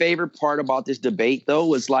 Naima, my favorite part about this debate, though,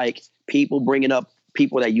 was like people bringing up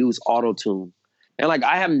people that use auto-tune. And like,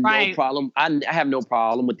 I have no problem. I have no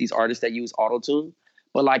problem with these artists that use auto-tune.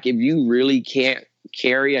 But like, if you really can't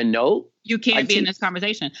carry a note, you can't be in this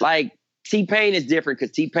conversation. Like, T-Pain is different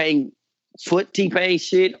because T-Pain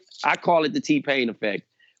shit, I call it the T-Pain effect.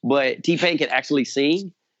 But T-Pain can actually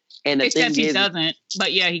sing. And the except he doesn't,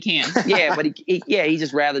 but yeah, he can. Yeah, but he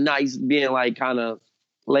just rather not. He's being like kind of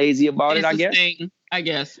lazy about it, I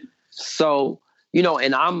guess. So,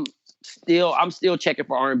 and I'm still checking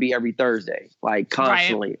for R&B every Thursday, like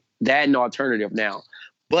constantly. Right. That and alternative now.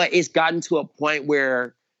 But it's gotten to a point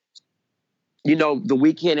where, The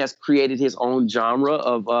Weeknd has created his own genre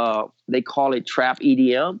of they call it trap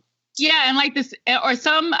EDM. Yeah, and like this, I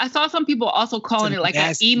saw some people also calling it like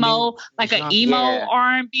an emo,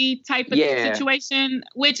 R&B type of situation,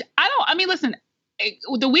 which listen,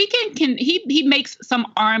 The Weeknd he makes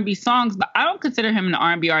some R&B songs, but I don't consider him an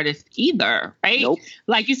R&B artist either, right? Nope.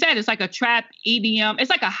 Like you said, it's like a trap EDM. It's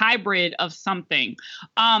like a hybrid of something.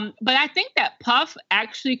 But I think that Puff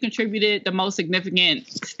actually contributed the most significant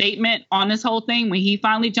statement on this whole thing when he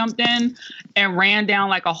finally jumped in and ran down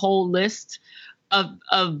like a whole list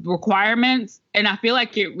of requirements, and I feel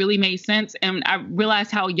like it really made sense. And I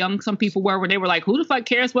realized how young some people were when they were like, "Who the fuck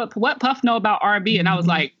cares what Puff know about R&B?" And I was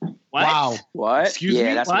like, "What? Wow, what? Excuse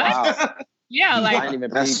me, that's what? wild. Yeah, like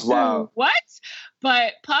That's wild. What?"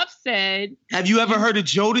 But Puff said, "Have you ever heard of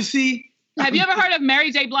Jodeci? Have you ever heard of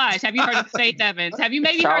Mary J. Blige? Have you heard of Faith Evans? Have you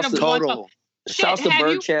maybe heard of Total? Shouts to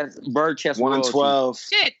Birdchest 112.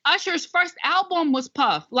 Shit, Usher's first album was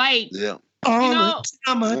Puff. Like, yeah. You know,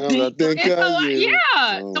 so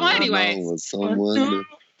anyway,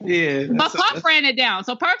 yeah. But Puff ran it down.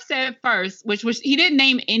 So Puff said first, which was he didn't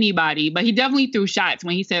name anybody, but he definitely threw shots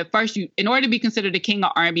when he said first. In order to be considered a king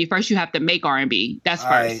of R&B, first you have to make R&B. That's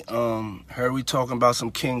first. Heard we talking about some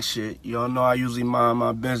king shit. Y'all know I usually mind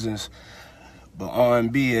my business, but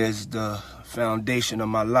R&B is the foundation of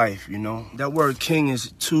my life. You know, that word king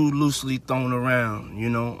is too loosely thrown around. You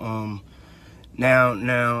know, Now,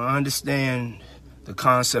 I understand the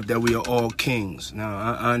concept that we are all kings. Now,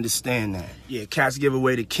 I understand that. Yeah, cats give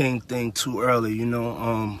away the king thing too early, you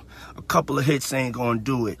know. A couple of hits ain't gonna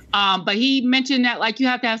do it. But he mentioned that, like, you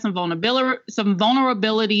have to have some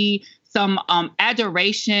vulnerability, some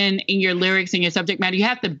adoration in your lyrics and your subject matter. You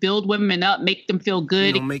have to build women up, make them feel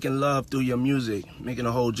good. You know, making love through your music, making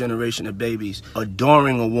a whole generation of babies,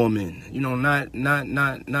 adoring a woman. You know, not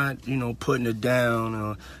you know, putting her down,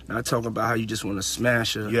 or not talking about how you just want to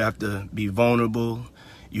smash her. You have to be vulnerable.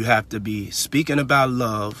 You have to be speaking about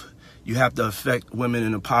love. You have to affect women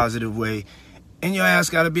in a positive way, and your ass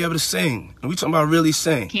got to be able to sing. And we talking about really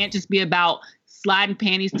sing. It can't just be about sliding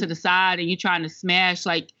panties to the side and you trying to smash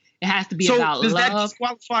like. It has to be about love. So does that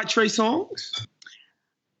disqualify Trey Songz?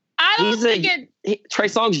 I don't think Trey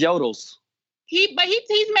Songz yodels. He's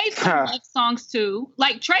made some love songs too.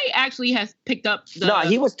 Like Trey actually has picked up.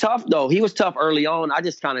 He was tough though. He was tough early on. I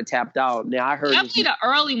just kind of tapped out. Now I heard definitely the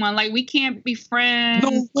early one. Like We Can't Be Friends.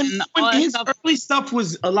 No, when his early stuff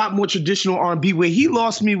was a lot more traditional R&B. Where he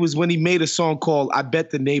lost me was when he made a song called "I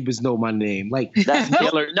Bet the Neighbors Know My Name." Like that's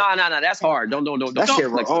killer. No, that's hard. Don't That's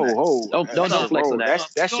your flex on that. Don't flex on that.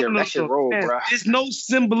 That's your role, bro. There's no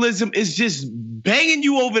symbolism. It's just banging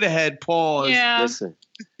you over the head. Pause. Yeah. Listen.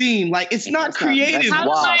 Theme. Like it's not creative.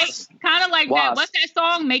 Kind of like that. What's that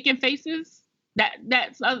song? Making Faces.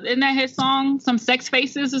 That's isn't that his song? Some sex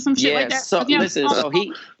faces or some shit like that. So listen. So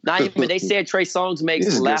they said Trey Songz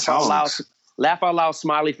makes laugh out loud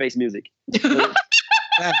smiley face music. That's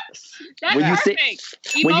perfect.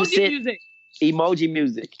 Emoji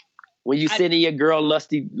music. When you sending your girl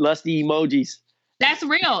lusty emojis. That's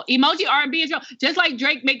real. Emoji R&B is real. Just like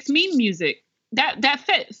Drake makes meme music. That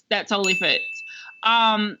fits. That totally fits.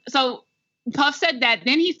 So Puff said that.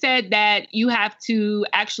 Then he said that you have to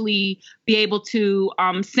actually be able to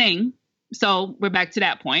sing. So we're back to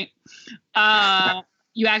that point.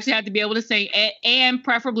 You actually have to be able to sing and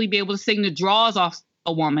preferably be able to sing the draws off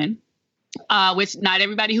a woman, which not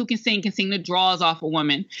everybody who can sing the draws off a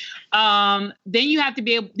woman. Then you have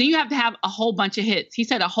to have a whole bunch of hits. He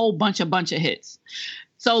said a whole bunch of hits.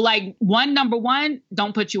 So like number one,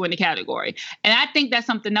 don't put you in the category. And I think that's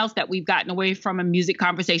something else that we've gotten away from in music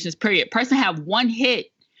conversations, period. Person have one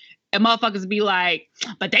hit and motherfuckers be like,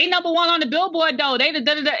 but they number one on the Billboard though. They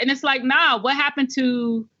da-da-da-da. And it's like, nah, what happened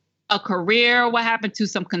to a career? What happened to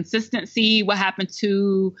some consistency? What happened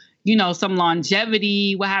to, you know, some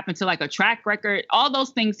longevity? What happened to like a track record? All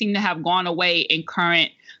those things seem to have gone away in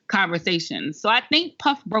current conversations. So I think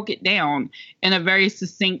Puff broke it down in a very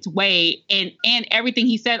succinct way. And everything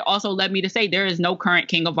he said also led me to say there is no current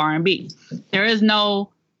king of R&B. There is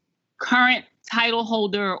no current title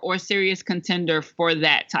holder or serious contender for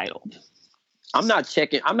that title. I'm not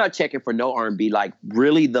checking for no R&B. Like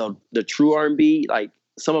really the true R&B, like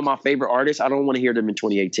some of my favorite artists, I don't want to hear them in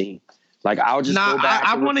 2018. Like I'll just go back.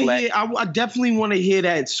 I want to hear. I definitely want to hear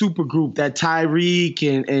that super group, that Tyreek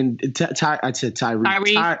and I said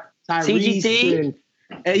Tyreek. TGT.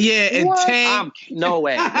 And Tank. No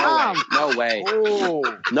way. I don't want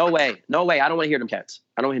to hear them cats.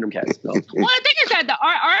 No. Well, the thing is that the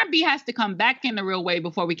R&B has to come back in the real way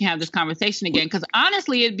before we can have this conversation again. Because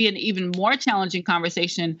honestly, it'd be an even more challenging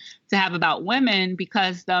conversation to have about women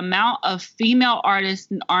because the amount of female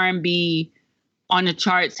artists in R&B on the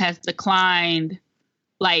charts has declined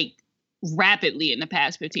like rapidly in the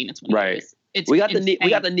past 15 to 20 years. We got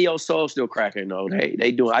the neo soul still cracking though.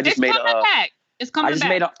 They doing. I just made back. It's coming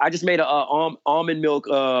back. I just made a almond milk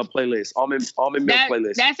playlist. Almond milk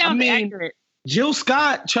playlist. That sounds accurate. Jill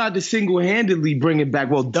Scott tried to single-handedly bring it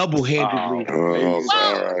back. Well, double-handedly.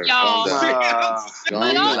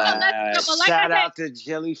 Shout out to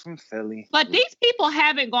Jelly from Philly. But these people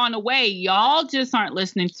haven't gone away. Y'all just aren't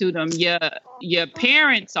listening to them. Your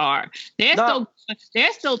parents are. They're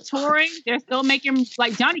still touring. They're still making,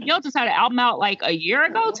 like, Johnny Gill just had an album out like a year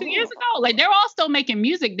ago, 2 years ago. Like, they're all still making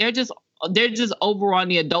music. They're just over on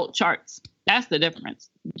the adult charts. That's the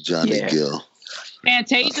difference. Johnny Gill.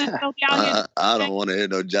 Fantasia still be out here. I don't want to hear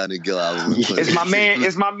no Johnny Gill album. Is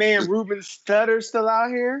my man Ruben Stutter still out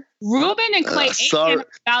here? Ruben and Clay Aiken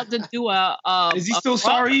about to do a Is he still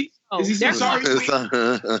sorry? Is he still sorry?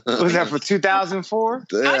 Was that for 2004?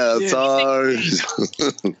 Yeah, sorry.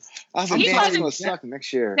 I was like, damn, it's gonna suck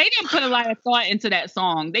next year. They didn't put a lot of thought into that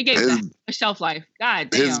song. They gave it a shelf life. God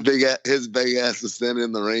damn. His big ass is standing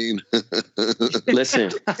in the rain.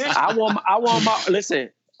 Listen, I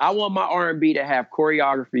want my R&B to have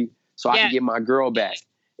choreography so I can get my girl back.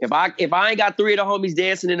 If I ain't got three of the homies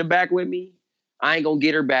dancing in the back with me, I ain't gonna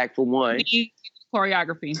get her back for one.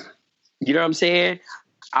 Choreography. You know what I'm saying?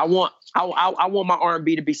 I want my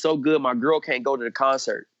R&B to be so good my girl can't go to the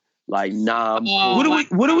concert. Like, nah.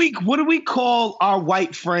 What do we call our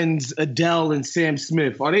white friends Adele and Sam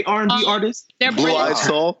Smith? Are they R&B artists? They're Blue Eyed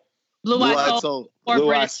Soul. Blue-Eyed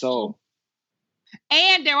Soul.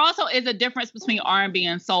 And there also is a difference between R&B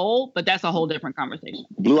and soul, but that's a whole different conversation.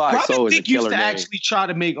 Blue-Eyed Soul is a killer used to name. actually try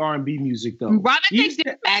to make R&B music, though. Robin Thicke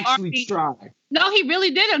did actually R&B. try. No, he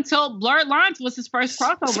really did until Blurred Lines was his first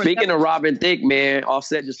crossover. Speaking of Robin Thicke, man,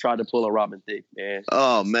 Offset just tried to pull a Robin Thicke, man.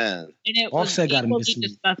 Oh man, and it Offset got him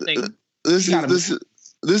disgusting. This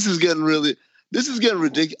is getting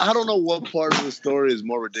ridiculous. I don't know what part of the story is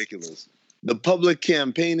more ridiculous. The public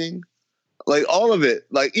campaigning, like all of it.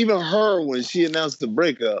 Like even her when she announced the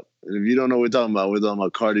breakup. And if you don't know what we're talking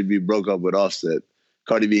about Cardi B broke up with Offset.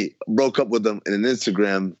 Cardi B broke up with him in an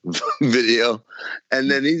Instagram video, and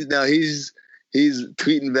then he's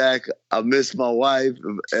tweeting back, "I miss my wife,"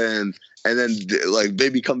 and then like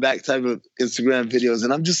 "baby come back" type of Instagram videos,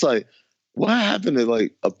 and I'm just like, what happened to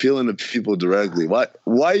like appealing to people directly? Why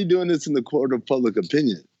are you doing this in the court of public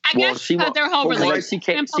opinion? I guess because their whole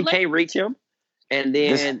relationship she can't reach him, and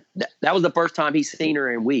then that was the first time he's seen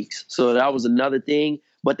her in weeks, so that was another thing.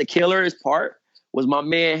 But the killer's part was my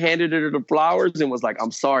man handed her the flowers and was like,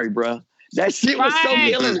 "I'm sorry, bro." That shit was so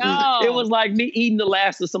killer. No. It was like me eating the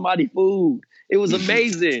last of somebody's food. It was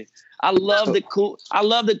amazing. I love the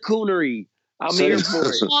coonery. I'm here for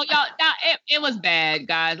it. Well, y'all, it was bad,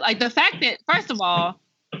 guys. Like the fact that, first of all,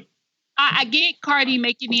 I get Cardi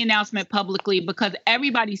making the announcement publicly because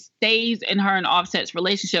everybody stays in her and Offset's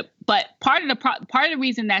relationship. But part of the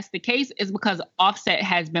reason that's the case is because Offset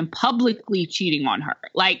has been publicly cheating on her.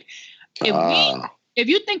 Like, if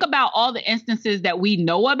you think about all the instances that we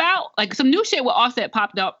know about, like some new shit with Offset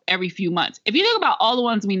popped up every few months. If you think about all the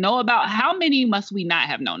ones we know about, how many must we not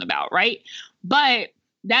have known about, right? But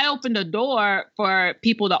that opened the door for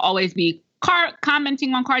people to always be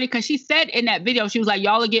commenting on Cardi, because she said in that video, she was like,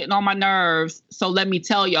 "Y'all are getting on my nerves, so let me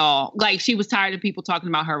tell y'all." Like she was tired of people talking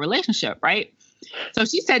about her relationship, right? So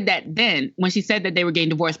she said that then when she said that they were getting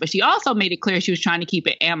divorced, but she also made it clear she was trying to keep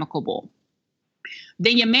it amicable.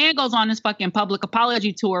 Then your man goes on this fucking public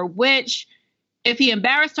apology tour, which if he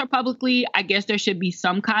embarrassed her publicly, I guess there should be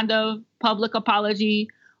some kind of public apology.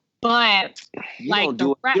 But you don't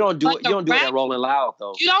do it at Rolling Loud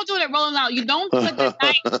though. You don't do it at Rolling Loud. You don't do it that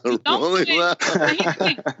night. You don't do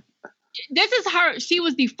it. This is her. She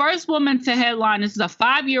was the first woman to headline. This is a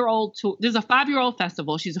 5-year-old tour. This is a 5-year-old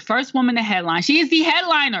festival. She's the first woman to headline. She is the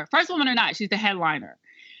headliner. First woman or not, she's the headliner.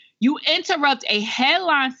 You interrupt a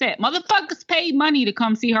headline set. Motherfuckers paid money to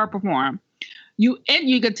come see her perform. You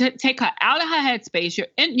could take her out of her headspace.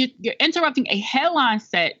 You're interrupting a headline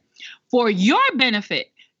set for your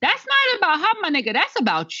benefit. That's not about her, my nigga. That's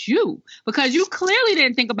about you. Because you clearly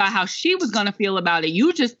didn't think about how she was going to feel about it.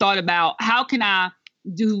 You just thought about how can I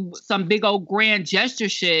do some big old grand gesture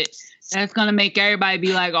shit that's going to make everybody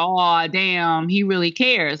be like, "Oh, damn, he really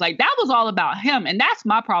cares." Like that was all about him. And that's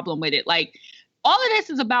my problem with it. Like all of this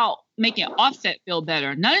is about making Offset feel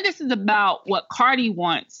better. None of this is about what Cardi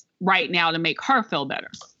wants right now to make her feel better.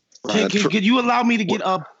 Could you allow me to get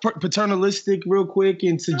paternalistic real quick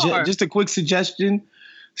and just a quick suggestion?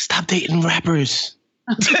 Stop dating rappers.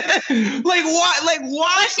 Like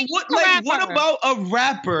why? What about a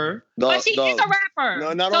rapper? But she is a rapper.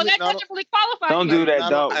 So that technically qualifies. Don't do that,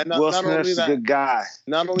 though. Will Smith's a good guy.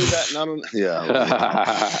 Not only that,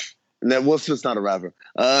 yeah. That Will Smith's not a rapper.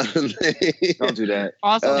 Don't do that.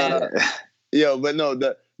 Also yeah, but no,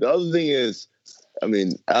 the other thing is I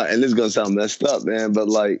mean, and this is gonna sound messed up, man, but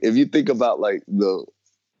like if you think about like the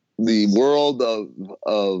world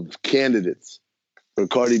of candidates for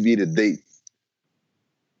Cardi B to date,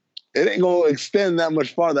 it ain't gonna extend that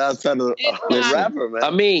much farther outside of the rapper, man.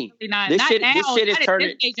 I mean, this shit is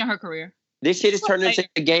turning in her career. This shit is turning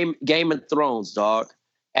into Game of Thrones, dog.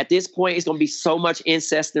 At this point, it's gonna be so much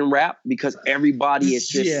incest in rap because everybody is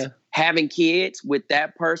just having kids with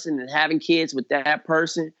that person and having kids with that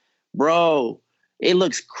person, bro. It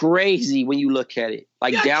looks crazy when you look at it.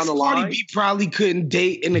 Like down the line. Cardi B probably couldn't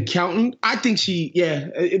date an accountant. I think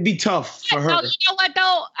it'd be tough for her. So, you know what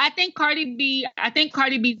though? I think Cardi B's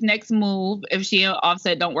next move, if she and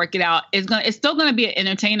Offset don't work it out, it's still gonna be an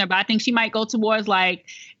entertainer, but I think she might go towards like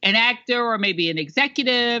an actor or maybe an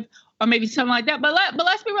executive or maybe something like that. But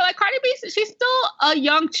let's be real, like Cardi B, she's still a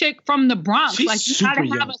young chick from the Bronx. She's like you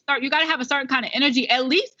gotta have a certain kind of energy. At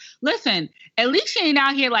least she ain't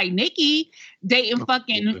out here like Nicki dating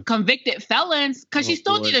fucking convicted felons because she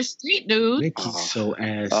still need a street dude. Nicki's so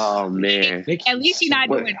ass. Oh man. At least she's not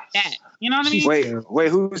doing that. You know what I mean? Wait,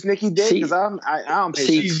 who's Nicki dating? Because I don't pay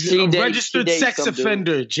attention. She's a registered sex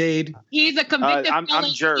offender, Jade. He's a convicted felon. I'm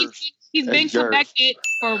Jerv. He's been convicted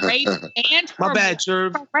for rape and for rape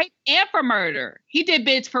and for murder. He did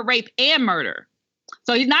bids for rape and murder.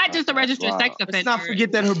 So he's not just a registered sex offender. Let's not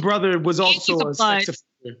forget that her brother was also a sex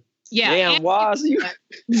offender. Yeah. Damn, Waz is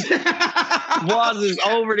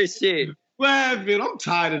over this shit. Man, I'm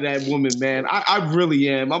tired of that woman, man. I really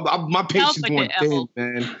am. My patience went thin,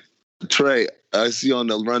 man. Trey, I see on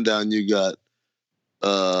the rundown you got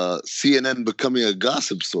CNN becoming a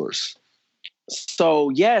gossip source. So,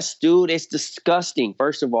 yes, dude, it's disgusting.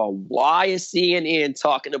 First of all, why is CNN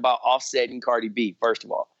talking about Offset and Cardi B, first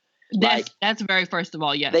of all? That's very first of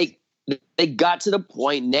all, yes. They got to the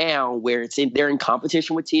point now where they're in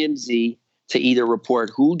competition with TMZ to either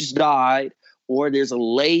report who just died or there's a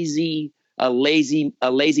lazy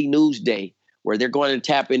news day where they're going to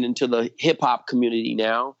tap into the hip hop community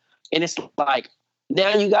now. And it's like,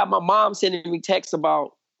 now you got my mom sending me texts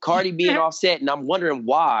about Cardi B and Offset, and I'm wondering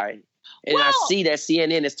why. And I see that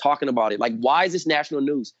CNN is talking about it. Like, why is this national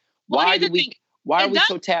news? Why are we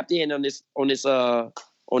so tapped in on this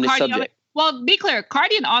subject? Well, be clear.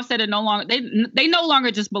 Cardi and Offset are no longer they no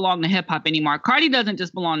longer just belong to hip hop anymore. Cardi doesn't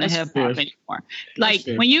just belong to hip hop anymore. Like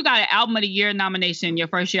when you got an Album of the Year nomination your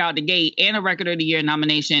first year out the gate and a Record of the Year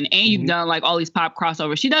nomination and you've done like all these pop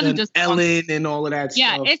crossovers. She doesn't just Ellen and all of that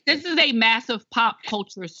stuff. Yeah, this is a massive pop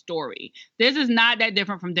culture story. This is not that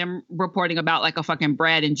different from them reporting about like a fucking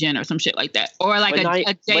Brad and Jen or some shit like that. Or like a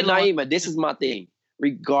But Naima, this is my thing.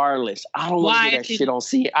 Regardless, I don't want to hear that shit on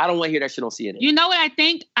CNN. I don't want to hear that shit on CNN. You know what I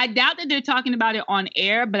think? I doubt that they're talking about it on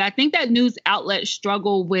air, but I think that news outlets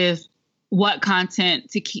struggle with what content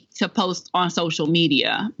to post on social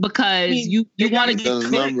media because you want to get the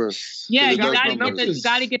numbers. Yeah, you got to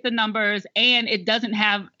get the numbers, and it doesn't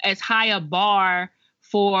have as high a bar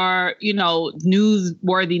for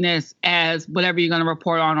newsworthiness as whatever you're going to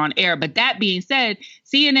report on air. But that being said,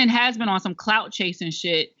 CNN has been on some clout chasing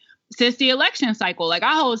shit since the election cycle. Like,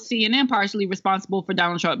 I hold CNN partially responsible for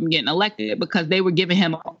Donald Trump getting elected because they were giving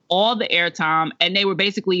him all the airtime and they were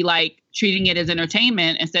basically like treating it as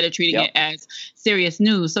entertainment instead of treating it as serious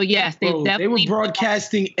news. So yes, they were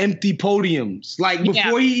broadcasting empty podiums. Like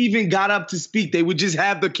before he even got up to speak, they would just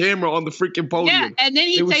have the camera on the freaking podium. Yeah, and then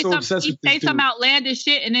he'd say some outlandish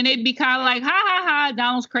shit, and then they'd be kind of like, ha ha ha,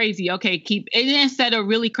 Donald's crazy. Okay, keep it, instead of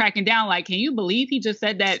really cracking down, like, can you believe he just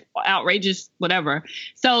said that outrageous whatever?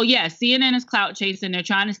 So yeah, CNN is clout chasing. They're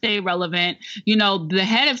trying to stay relevant. The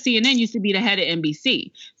head of CNN used to be the head of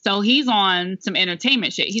NBC. So he's on some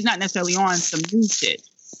entertainment shit. He's not necessarily on some news shit.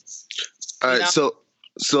 All right,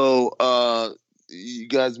 so you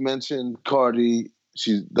guys mentioned Cardi.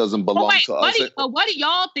 She doesn't belong to us. But what do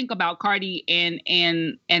y'all think about Cardi and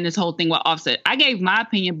this whole thing with Offset? I gave my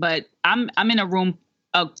opinion, but I'm in a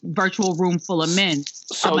virtual room full of men.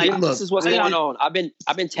 So this is what's going on.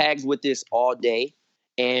 I've been tagged with this all day,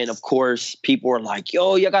 and of course, people are like,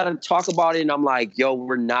 "Yo, you gotta talk about it," and I'm like, "Yo,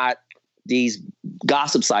 we're not these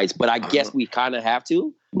gossip sites, but I guess we kind of have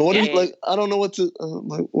to." But what I don't know what to.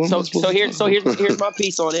 Here's my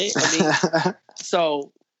piece on it. I mean,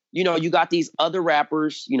 so you got these other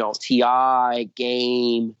rappers, T.I.,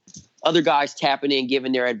 Game, other guys tapping in,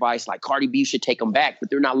 giving their advice, like Cardi B should take them back, but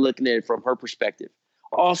they're not looking at it from her perspective.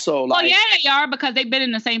 Also, well, yeah, they are, because they've been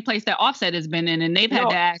in the same place that Offset has been in, and they've had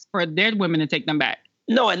to ask for their women to take them back.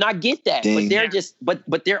 No, and I get that, but they're just, but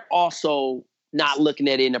they're also not looking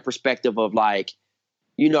at it in a perspective of like,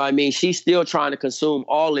 what I mean? She's still trying to consume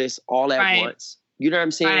all this all at once. You know what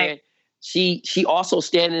I'm saying? Right. She also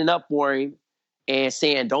standing up for him and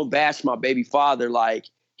saying, don't bash my baby father. Like,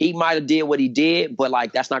 he might have did what he did, but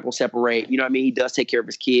like, that's not going to separate. You know what I mean? He does take care of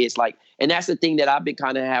his kids. Like, and that's the thing that I've been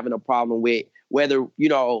kind of having a problem with, whether, you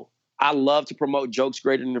know, I love to promote jokes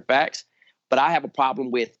greater than the facts, but I have a problem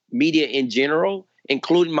with media in general,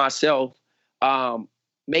 including myself,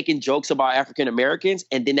 making jokes about African Americans,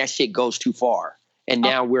 and then that shit goes too far. And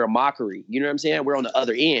now we're a mockery. You know what I'm saying? We're on the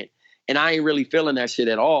other end. And I ain't really feeling that shit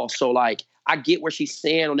at all. So like, I get where she's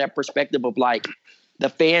saying on that perspective of like, the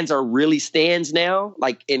fans are really stands now.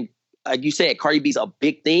 Like, and like you said, Cardi B's a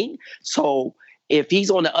big thing. So if he's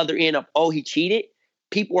on the other end of, oh, he cheated,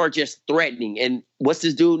 people are just threatening. And what's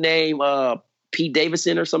this dude name? Pete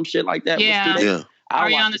Davidson or some shit like that? Yeah.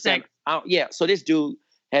 Ariana Sex. Yeah. So this dude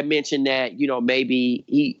had mentioned that, you know,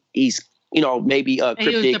 maybe he's, you know, maybe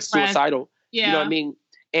cryptic, suicidal. Yeah. You know what I mean?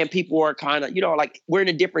 And people are kind of, you know, like, we're in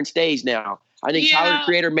a different stage now. I think Tyler, the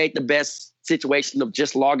Creator, made the best situation of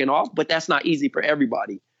just logging off, but that's not easy for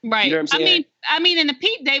everybody. Right. You know what I'm saying? I mean, in the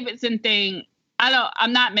Pete Davidson thing,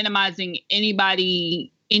 I'm not minimizing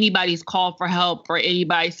anybody's call for help or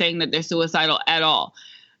anybody saying that they're suicidal at all.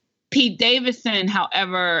 Pete Davidson,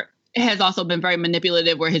 however, has also been very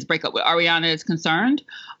manipulative where his breakup with Ariana is concerned.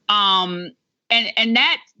 And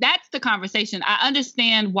that's the conversation. I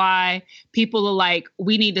understand why people are like,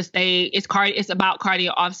 we need to stay. It's about Cardi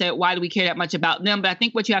and Offset. Why do we care that much about them? But I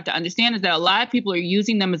think what you have to understand is that a lot of people are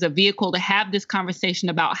using them as a vehicle to have this conversation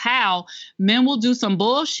about how men will do some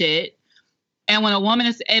bullshit. And when a woman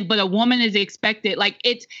is expected, like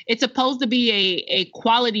it's supposed to be a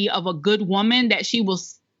quality of a good woman that she will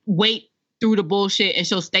wait through the bullshit and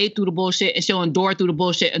she'll stay through the bullshit and she'll endure through the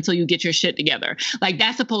bullshit until you get your shit together. Like,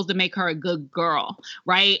 that's supposed to make her a good girl,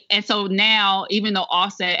 right? And so now, even though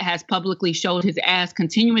Offset has publicly showed his ass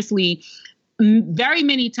continuously, very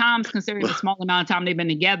many times considering the small amount of time they've been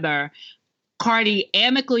together, Cardi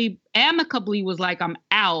amicably was like, I'm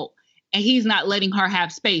out. And he's not letting her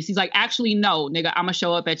have space. He's like, actually, no, nigga, I'm gonna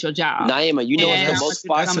show up at your job. Naima, you know what's the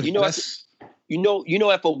most fun? You know,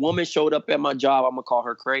 if a woman showed up at my job, I'm gonna call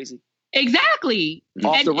her crazy. Exactly.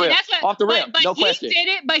 Off the rip. No question.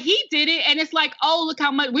 But he did it. And it's like, oh, look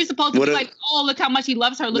how much we're supposed to be like, oh, look how much he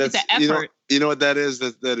loves her. Look at the effort. You know what that is?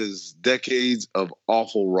 That is decades of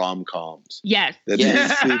awful rom-coms. Yes.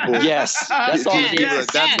 Yes. That's all it is.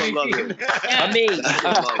 That's what love is.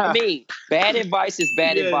 I mean, bad advice is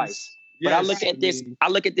bad advice. But I look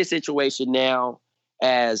at this situation now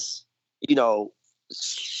as, you know,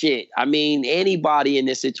 shit. I mean, anybody in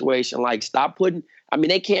this situation, like,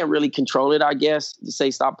 they can't really control it, I guess, to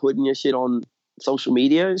say stop putting your shit on social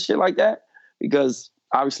media and shit like that, because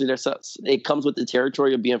obviously it comes with the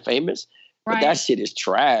territory of being famous. Right. But that shit is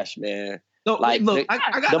trash, man. No, like, look, I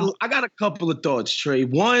got a couple of thoughts, Trey.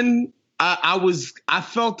 One, I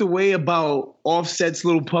felt the way about Offset's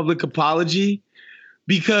little public apology,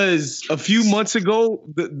 because a few months ago,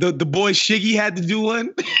 the boy Shiggy had to do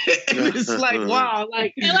one. And it's like, wow.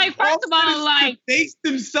 Like, and like, first of all, like, based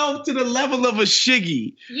himself to the level of a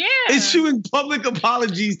Shiggy. Yeah. Issuing public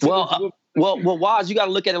apologies to Well, Waz, you got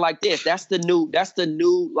to look at it like this. That's the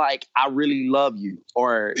new, like, I really love you.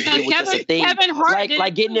 Or it was just a thing. Kevin Hart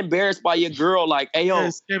like getting embarrassed by your girl. Like, hey, yo,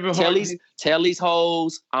 tell these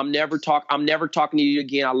hoes, I'm never talking to you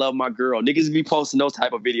again. I love my girl. Niggas be posting those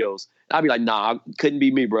type of videos. I'd be like, nah, couldn't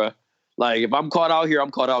be me, bro. Like, if I'm caught out here,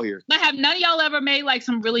 I'm caught out here. But have none of y'all ever made, like,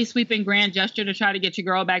 some really sweeping grand gesture to try to get your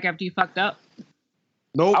girl back after you fucked up?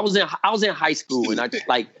 Nope. I was in high school, and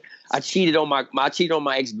I cheated on my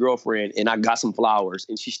ex-girlfriend, and I got some flowers,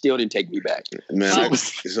 and she still didn't take me back. Man,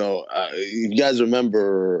 you guys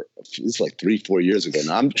remember, it's like 3-4 years ago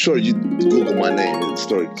now. I'm sure you Google my name and the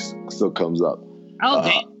story still comes up.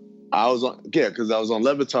 Okay. I was on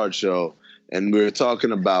Le Batard show, and we were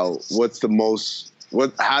talking about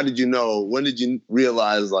how did you know, when did you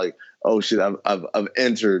realize, like, oh shit, I've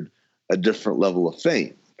entered a different level of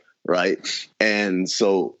fame. Right. And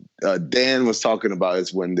so Dan was talking about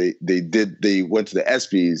is when they went to the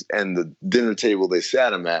ESPYs, and the dinner table they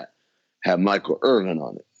sat him at had Michael Irvin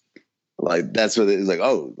on it. Like, that's what it's like.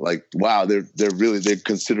 Oh, like, wow, they're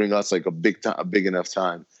considering us like a big enough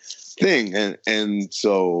time thing. And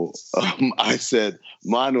so I said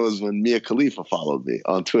mine was when Mia Khalifa followed me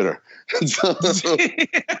on Twitter.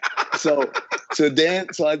 So Dan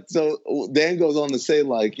goes on to say,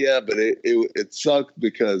 like, yeah, but it sucked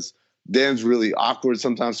because Dan's really awkward,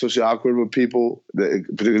 sometimes socially awkward with people, that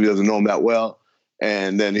particularly doesn't know him that well.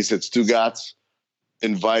 And then he said Stugatz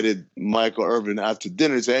invited Michael Irvin out to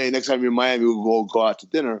dinner. He said, hey, next time you're in Miami, we'll go out to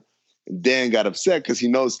dinner. And Dan got upset because he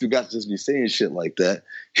knows Stugatz just be saying shit like that.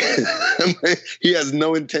 He has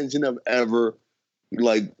no intention of ever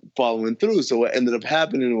like following through. So what ended up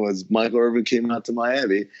happening was Michael Irvin came out to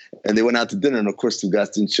Miami and they went out to dinner, and of course 2 guys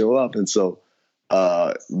didn't show up, and so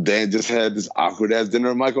they just had this awkward ass dinner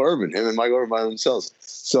with Michael Irvin, him and Michael Irvin by themselves.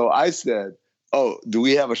 So I said, "Oh, do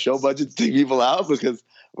we have a show budget to take people out? Because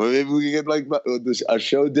maybe we can get like a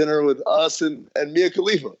show dinner with us and Mia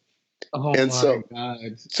Khalifa." Oh and my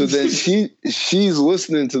God. So then she's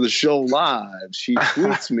listening to the show live. She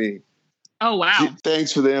tweets me. Oh wow!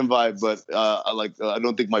 Thanks for the invite, but I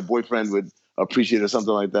don't think my boyfriend would appreciate it or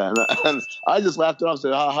something like that. And I just laughed it off,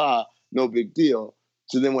 said, "Ha ha, no big deal."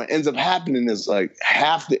 So then what ends up happening is like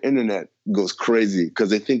half the internet goes crazy because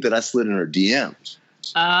they think that I slid in her DMs.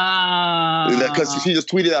 Because she just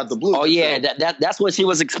tweeted out the blue. Oh yeah, that's what she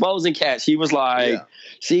was exposing, Cat. She was like,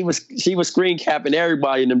 she was screen capping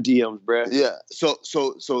everybody in them DMs, bro. Yeah. So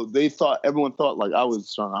everyone thought like I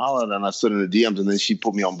was trying to holler at her and I slid in the DMs, and then she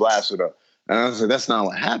put me on blast with her. And I was like, that's not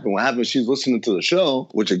what happened. What happened? She's listening to the show,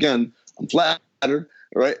 which again, I'm flattered,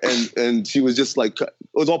 right? And she was just like, it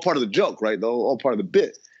was all part of the joke, right? All part of the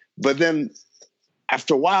bit. But then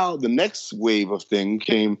after a while, the next wave of thing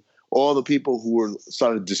came. All the people who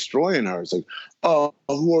started destroying her. It's like, oh,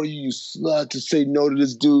 who are you slut to say no to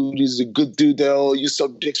this dude? He's a good dude. You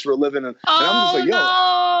suck dicks for a living. And I'm just like, yo.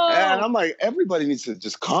 No. And I'm like, everybody needs to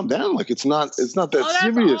just calm down. Like, it's not that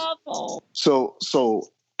serious. Awful. So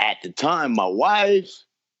at the time, my wife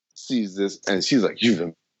sees this and she's like, you've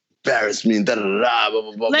embarrassed me and da-da-da-da, blah,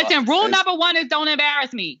 blah, blah. Listen, rule number 1 is don't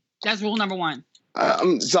embarrass me. That's rule number 1.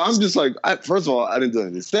 So I'm just like, first of all, I didn't do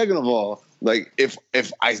anything. Second of all, like if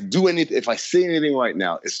I do anything, if I say anything right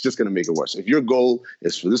now, it's just gonna make it worse. If your goal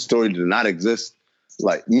is for this story to not exist,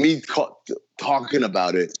 like me talking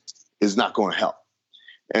about it is not going to help.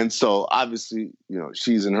 And so obviously,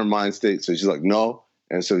 she's in her mind state, so she's like, no.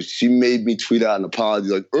 And so she made me tweet out an apology.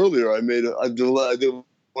 Like earlier, I did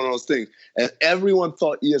one of those things, and everyone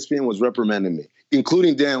thought ESPN was reprimanding me,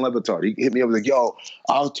 including Dan Le Batard. He hit me up like, yo,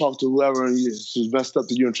 I'll talk to whoever, and she's messed up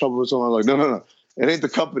that you're in trouble or something. I'm like, no. It ain't the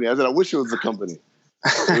company. I said, I wish it was the company.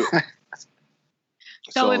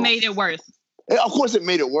 So it made it worse. Of course, it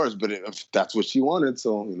made it worse, but if that's what she wanted,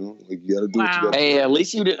 so like you got to do what you got to do. Hey, at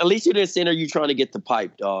least you didn't send her you trying to get the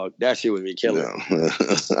pipe, dog. That shit would be killing.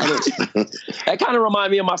 That kind of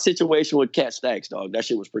reminded me of my situation with Cat Stacks, dog. That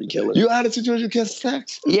shit was pretty killer. You had a situation with Cat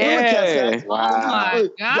Stacks? Yeah. Wow. Oh my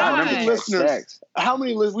God. How many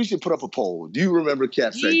listeners? We should put up a poll. Do you remember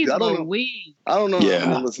Cat Stacks? I don't know how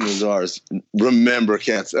many listeners ours remember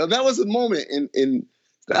Cat Stacks. That was a moment in.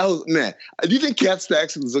 That was, man. Do you think Cat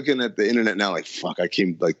Stacks is looking at the internet now like, fuck, I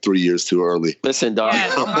came like 3 years too early? Listen, dog,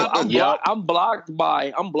 I'm blocked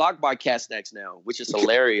by Cat Stacks now, which is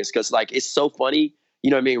hilarious because like it's so funny.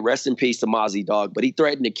 You know what I mean? Rest in peace to Mozzie, dog. But he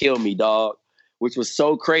threatened to kill me, dog, which was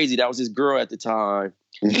so crazy. That was his girl at the time,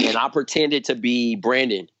 and I pretended to be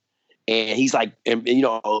Brandon, and he's like, and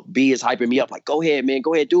B is hyping me up like, go ahead, man,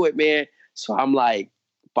 do it, man. So I'm like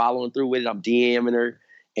following through with it. I'm DMing her.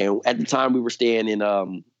 And at the time we were staying in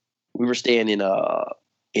over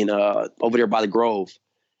there by the Grove,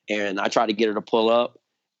 and I tried to get her to pull up,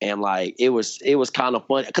 and like it was kind of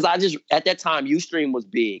fun because at that time Ustream was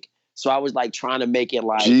big, so I was like trying to make it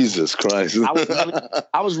like Jesus Christ.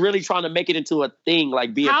 I was really trying to make it into a thing,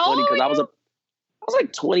 like being funny because I was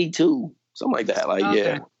like 22, something like that. Like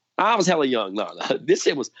yeah, I was hella young. No, this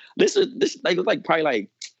was like probably like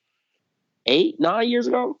 8-9 years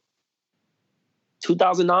ago.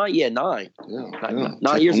 2009, 9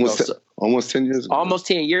 years ago. Almost 10 years ago. Almost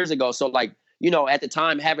 10 years ago. So like, at the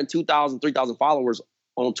time having 2,000, 3,000 followers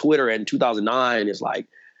on Twitter in 2009 is like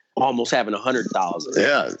almost having 100,000.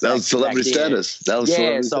 Yeah, that was celebrity status.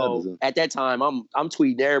 Celebrity status. At that time I'm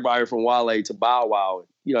tweeting everybody from Wale to Bow Wow.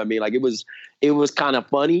 You know what I mean? Like it was kind of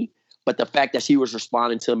funny, but the fact that she was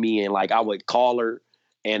responding to me and like I would call her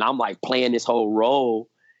and I'm like playing this whole role.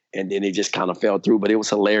 And then it just kind of fell through, but it was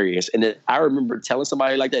hilarious. And then I remember telling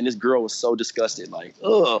somebody like that, and this girl was so disgusted, like,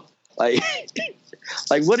 ugh, like,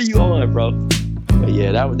 like what are you on, bro? But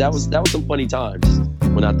yeah, that was some funny times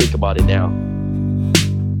when I think about it now.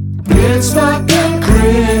 It's fucking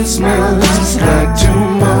Christmas, like 2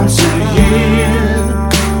 months a year.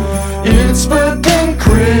 It's fucking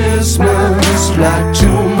Christmas, like 2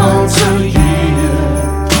 months a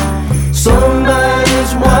year.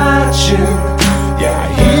 Somebody's watching. Yeah,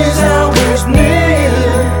 he's always near.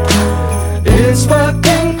 It's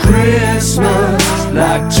fucking Christmas,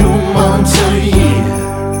 like 2 months a year.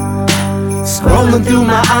 Scrolling through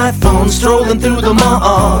my iPhone, strolling through the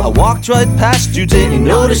mall. I walked right past you, didn't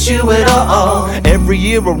notice you at all. Every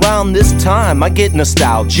year around this time I get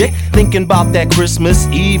nostalgic, thinking about that Christmas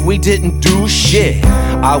Eve we didn't do shit.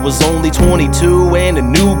 I was only 22 and a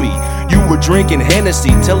newbie. You were drinking Hennessy,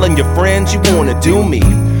 telling your friends you wanna do me.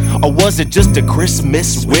 Or was it just a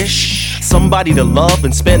Christmas wish? Somebody to love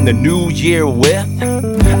and spend the new year with?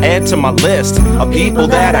 Add to my list of people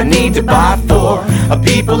that I need to buy for, of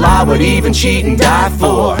people I would even cheat and die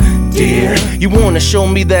for. Dear, you wanna show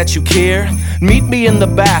me that you care? Meet me in the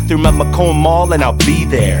bathroom at Macomb Mall and I'll be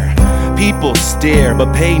there. People stare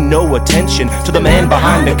but pay no attention to the man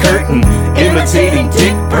behind the curtain, imitating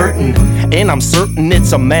Dick Burton. And I'm certain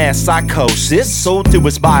it's a mass psychosis, sold to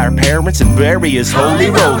us by our parents and various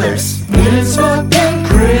holy rollers. It's fucking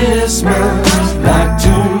Christmas, like 2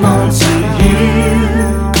 months a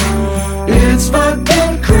year. It's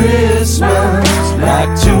fucking Christmas,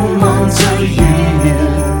 like 2 months a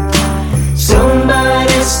year.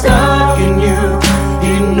 Somebody's stalking you,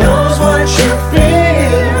 he knows what you fear.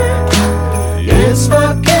 It's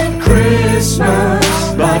fucking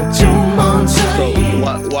Christmas, like 2 months a year.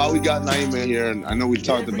 While we got Naima here, and I know we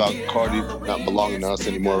talked about Cardi not belonging to us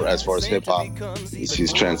anymore as far as hip hop.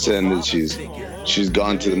 She's transcended. She's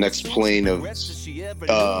gone to the next plane of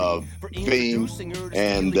fame,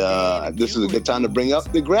 and this is a good time to bring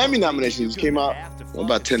up the Grammy nominations. Came out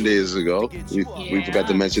about 10 days ago. We forgot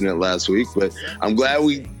to mention it last week, but I'm glad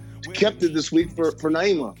we kept it this week for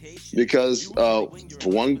Naima because for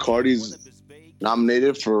one, Cardi's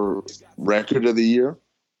nominated for Record of the Year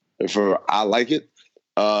for I Like It.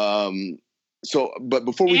 But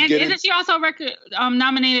before we get isn't she also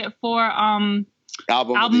nominated for Album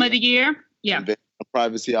of the Year? Yeah,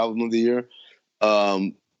 Privacy Album of the Year.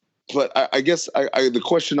 But I guess the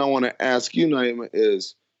question I want to ask you, Naima,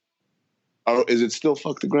 is it still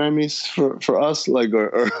fuck the Grammys for us, like,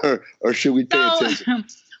 or should we pay attention?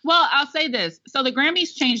 Well, I'll say this. So the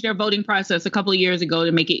Grammys changed their voting process a couple of years ago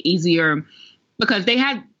to make it easier because they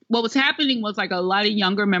had what was happening was like a lot of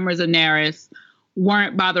younger members of NARAS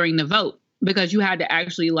weren't bothering to vote because you had to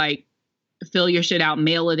actually like fill your shit out,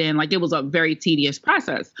 mail it in. Like it was a very tedious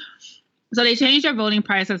process. So they changed their voting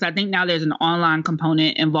process. I think now there's an online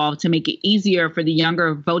component involved to make it easier for the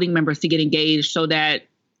younger voting members to get engaged so that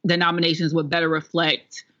the nominations would better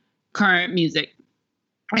reflect current music.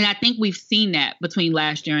 And I think we've seen that between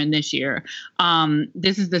last year and this year.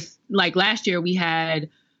 Like last year we had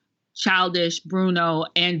Childish, Bruno,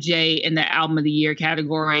 and Jay in the Album of the Year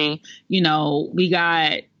category. You know, we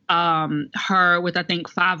got her with, I think,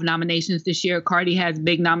 5 nominations this year. Cardi has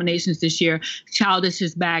big nominations this year. Childish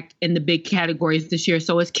is back in the big categories this year.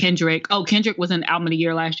 So is Kendrick. Oh, Kendrick was in Album of the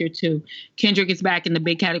Year last year too. Kendrick is back in the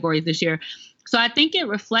big categories this year. So I think it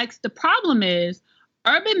reflects, the problem is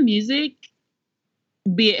urban music,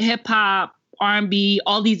 be it hip hop, R&B,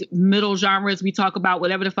 all these middle genres we talk about,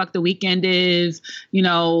 whatever the fuck The Weeknd is, you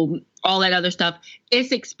know, all that other stuff.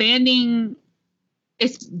 It's expanding.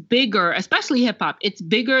 It's bigger, especially hip hop. It's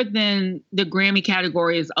bigger than the Grammy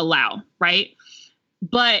categories allow, right?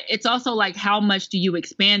 But it's also like, how much do you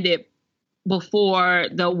expand it before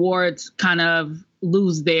the awards kind of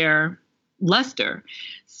lose their luster?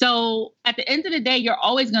 So at the end of the day, you're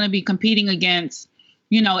always going to be competing against,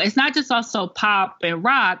 you know, it's not just also pop and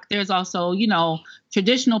rock. There's also, you know,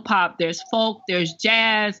 traditional pop. There's folk. There's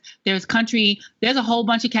jazz. There's country. There's a whole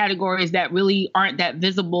bunch of categories that really aren't that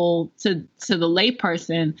visible to the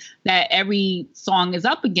layperson that every song is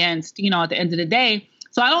up against, you know, at the end of the day.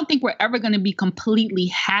 So I don't think we're ever going to be completely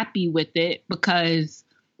happy with it because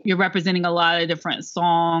you're representing a lot of different a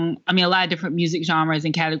lot of different music genres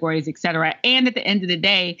and categories, et cetera. And at the end of the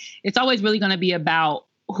day, it's always really going to be about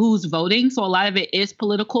who's voting. So a lot of it is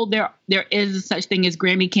political. There is such thing as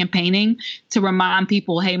Grammy campaigning to remind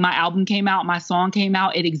people, hey, my album came out, my song came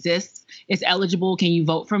out, it exists, it's eligible, can you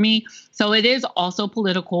vote for me? So it is also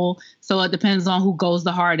political. So it depends on who goes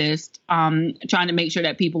the hardest, trying to make sure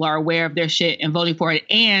that people are aware of their shit and voting for it.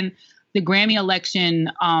 And the Grammy election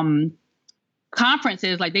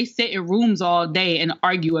conferences, like they sit in rooms all day and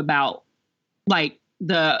argue about like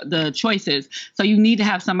the choices. So you need to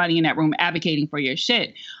have somebody in that room advocating for your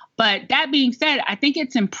shit. But that being said, I think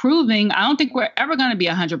it's improving. I don't think we're ever going to be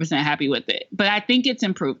 100% happy with it, but I think it's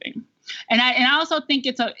improving. And I also think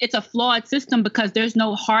it's a flawed system because there's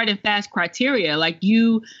no hard and fast criteria. Like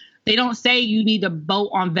they don't say you need to vote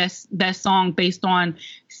on best song based on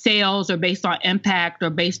sales or based on impact or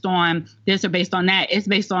based on this or based on that. It's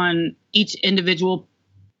based on each individual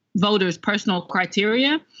voter's personal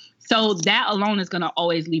criteria. So that alone is going to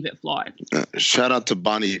always leave it flawed. Shout out to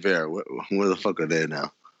Bonnie Iver. Where the fuck are they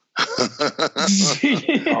now?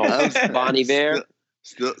 Bonnie Iver.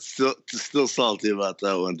 Still salty about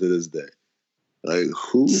that one to this day. Like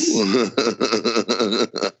who?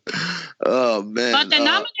 Oh man! But the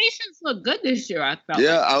nominations look good this year. I felt.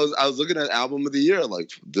 Yeah, I was looking at Album of the Year.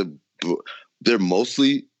 Like they're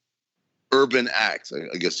mostly urban act,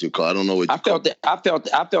 I guess you call it. I don't know what you call it. I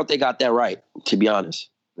felt they got that right, to be honest.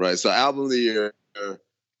 Right. So album of the year,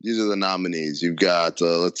 these are the nominees. You've got,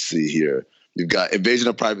 let's see here. You've got Invasion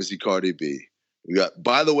of Privacy, Cardi B. You got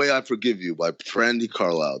By the Way I Forgive You by Brandy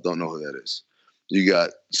Carlisle. Don't know who that is. You got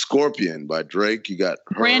Scorpion by Drake. You got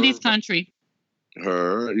Her. Brandy's Country.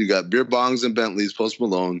 Her. You got Beer Bongs and Bentleys, Post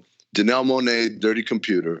Malone. Janelle Monáe, Dirty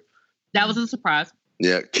Computer. That was a surprise.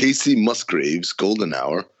 Yeah. Casey Musgraves, Golden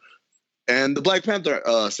Hour. And the Black Panther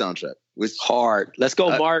soundtrack. Which hard. Let's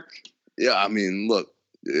go, Mark. Yeah, I mean, look.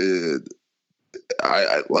 Does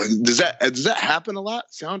that happen a lot?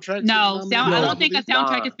 Soundtrack? No, I don't think a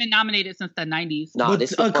soundtrack has been nominated since the 90s. But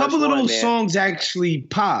a couple of those songs actually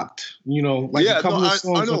popped. You know, like a couple of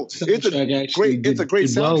songs. I know. It's a great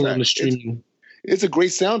soundtrack. Well on the streaming. It's a great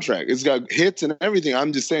soundtrack. It's got hits and everything.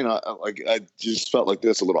 I'm just saying, I just felt like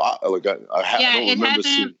this a little. I don't remember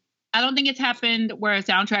seeing. I don't think it's happened where a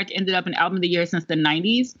soundtrack ended up an album of the year since the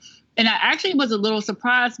 90s. And I actually was a little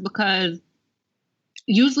surprised because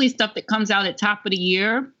usually stuff that comes out at top of the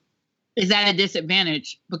year is at a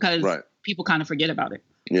disadvantage because people kind of forget about it.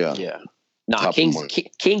 Yeah. Yeah. Nah,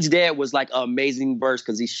 King's Dead was like an amazing verse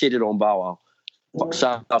because he shitted on Bow Wow.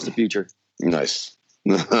 Shout out to Future. Nice.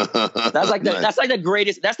 That's the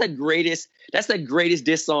greatest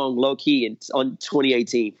diss song low key on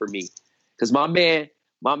 2018 for me. Because my man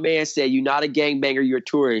said, "You're not a gangbanger, you're a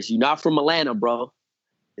tourist. You're not from Atlanta, bro."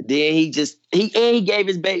 And then he gave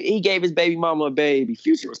his baby mama a baby.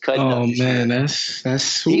 Future was cutting up. Oh man,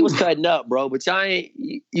 that's he was cutting up, bro. But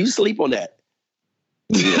you sleep on that.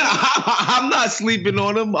 I'm not sleeping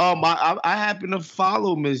on him. I happen to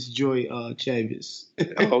follow Miss Joy Chavis.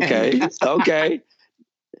 Okay.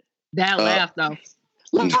 That laugh though.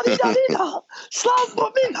 Slap for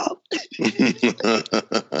me now.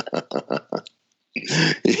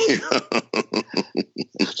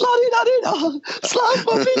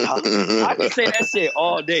 I can say that shit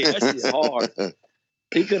all day. That shit hard.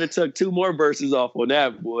 He could have took 2 more verses off on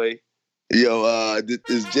that, boy. Yo,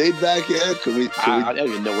 is Jade back yet? I don't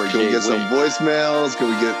even know where Jade Can we get went. some voicemails? Can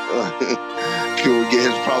we get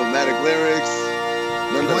his problematic lyrics?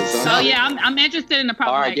 I'm interested in the problematic.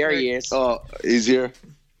 All right, there he is. Oh, he's here.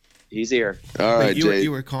 He's here. All right, Jade.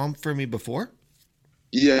 You were calm for me before?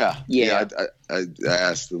 Yeah. I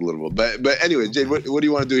asked a little bit, but anyway, Jade, what do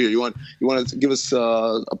you want to do here? You want to give us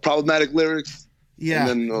a problematic lyrics? Yeah. And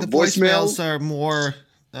then the voicemails are more.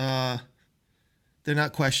 They're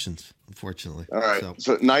not questions, unfortunately. All right.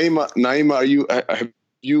 So Naima, have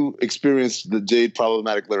you experienced the Jade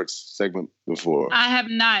problematic lyrics segment before? I have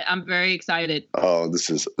not. I'm very excited. Oh,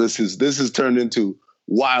 this is turned into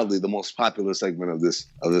wildly the most popular segment of this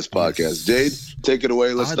podcast. Jade, take it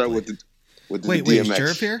away. Let's start with the Wait, DMX. is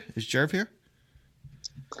Jerv here? Is Jerv here?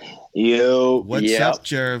 Yo. What's up,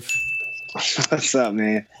 Jerv? What's up,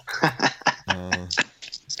 man?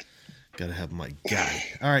 Gotta have my guy.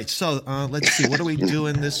 All right, so let's see. What are we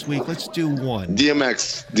doing this week? Let's do one.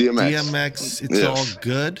 DMX. It's all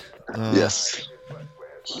good. Yes.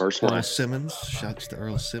 First Earl one. Simmons. Shouts to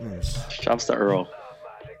Earl Simmons. Shouts to Earl.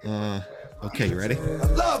 Okay, you ready?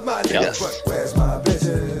 Yes. First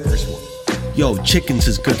one. Yo, chickens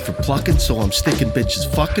is good for plucking, so I'm sticking bitches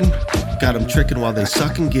fucking. Got them tricking while they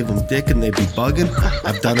sucking, give them dick and they be bugging.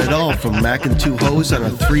 I've done it all, from macking 2 hoes on a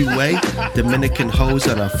 3-way, Dominican hoes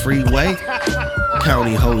on a freeway,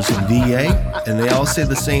 county hoes in VA, and they all say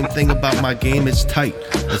the same thing about my game, it's tight.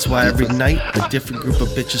 That's why every night, a different group of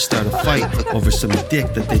bitches start a fight over some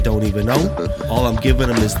dick that they don't even own. All I'm giving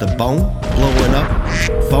them is the bone, blowing up,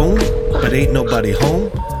 phone, but ain't nobody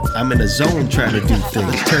home. I'm in a zone trying to do things.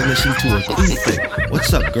 Let's turn this into a cool thing.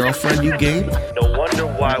 What's up, girlfriend, you game? No wonder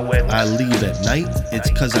why when I leave at night, it's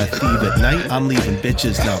cause I thieve at night. I'm leaving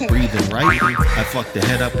bitches not breathing right. I fuck the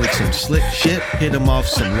head up with some slick shit, hit them off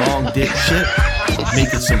some long dick shit,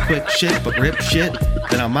 making some quick shit, but rip shit.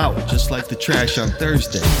 Then I'm out, just like the trash on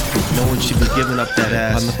Thursday. No one should be giving up that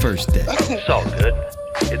ass on the first day. it's all good.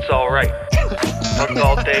 It's alright. Fuck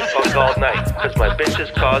all day, fuck all night. Cause my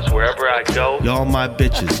bitches cause wherever I go. Y'all my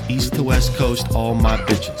bitches, east to west coast, all my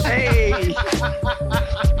bitches. Hey!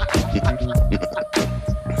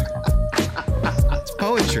 It's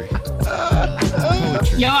poetry.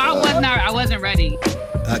 Yo, I wasn't ready.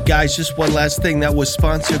 Guys, just one last thing. That was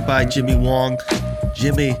sponsored by Jimmy Wong.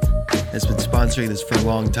 Jimmy has been sponsoring this for a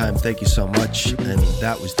long time. Thank you so much. And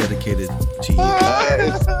that was dedicated to you.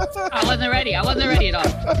 I wasn't ready at all.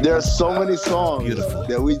 There are so many songs Beautiful.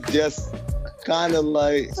 that we just kind of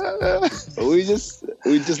like, we just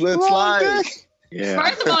let slide. Yeah.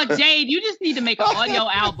 First of all, Jade, you just need to make an audio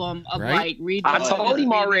album of like read. I told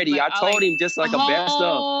him already. I told him just like a best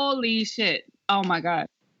of. Holy shit! Oh my god.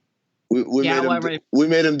 We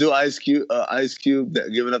made him do Ice Cube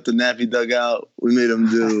giving up the Nappy Dugout. We made him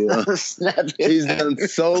do. He's done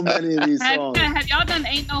so many of these songs. Have y'all done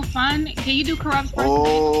Ain't No Fun? Can you do Corrupt's version?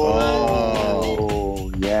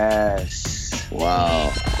 Oh, yes.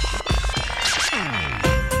 Wow.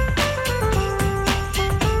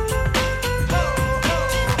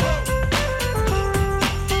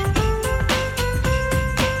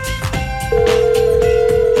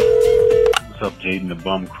 What's up, Jaden the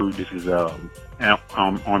Bum Crew? This is Army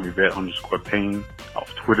Vet _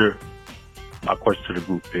 off Twitter. My question to the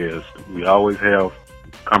group is: we always have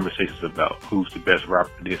conversations about who's the best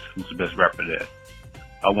rapper this, who's the best rapper that.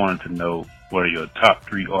 I wanted to know what are your top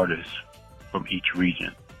 3 artists from each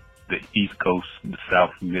region: the East Coast, the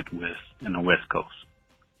South, Midwest, and the West Coast.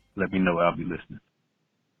 Let me know. I'll be listening.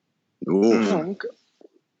 Ooh.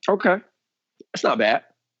 Okay, that's not bad.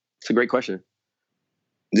 It's a great question.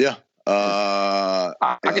 Yeah. I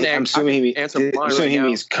can answer mine. He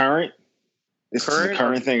means current. This is a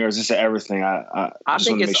current thing, or is this an everything? I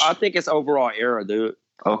think it's overall era, dude.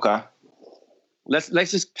 Okay. Let's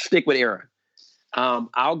just stick with era.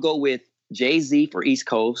 I'll go with Jay-Z for East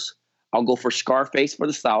Coast. I'll go for Scarface for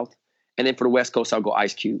the South, and then for the West Coast, I'll go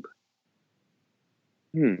Ice Cube.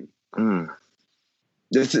 You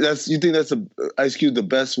think that's Ice Cube the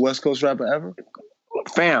best West Coast rapper ever?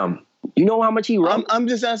 Fam, you know how much he wrote? I'm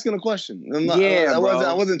just asking a question. I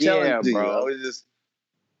wasn't challenging you. I was just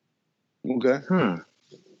okay.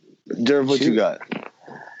 Jerv, what you got?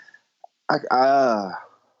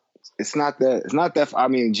 It's not that. I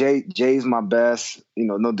mean, Jay's my best. You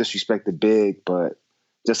know, no disrespect to Big, but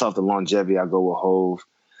just off the longevity, I go with Hove.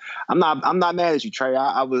 I'm not mad at you, Trey.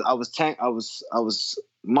 I was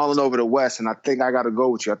mulling over the West, and I think I got to go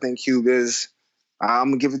with you. I think Cube is. I'm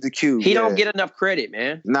gonna give it to Cube. He don't get enough credit,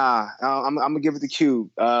 man. Nah, I'm gonna give it to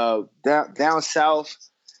Cube. Down south,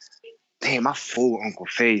 damn, I fool Uncle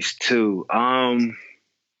Face too. I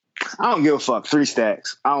don't give a fuck. 3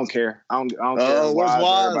 Stacks. I don't care. I don't care. Where's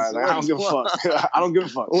Waz? I don't give a fuck. I don't give a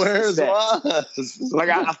fuck. Where's Waz? Like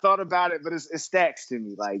I thought about it, but it's Stacks to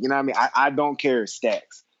me. Like, you know what I mean? I don't care.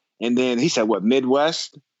 Stacks. And then he said, what,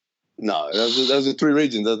 Midwest? No, those are 3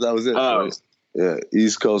 regions. That was it. Right? Yeah,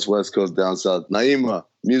 East Coast, West Coast, down south. Naima,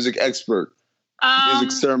 music expert,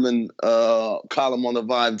 music sermon column on the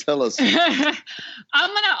Vibe. Tell us. and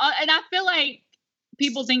I feel like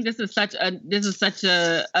people think this is such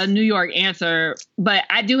a New York answer, but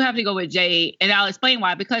I do have to go with Jay, and I'll explain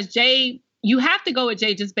why. Because Jay, you have to go with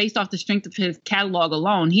Jay just based off the strength of his catalog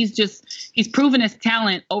alone. He's proven his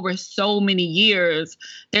talent over so many years.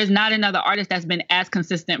 There's not another artist that's been as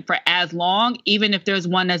consistent for as long, even if there's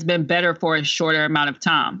one that's been better for a shorter amount of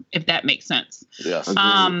time, if that makes sense. Yes.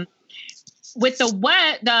 With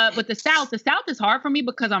the South is hard for me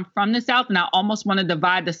because I'm from the South and I almost want to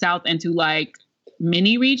divide the South into like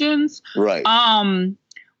mini regions. Right.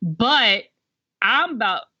 But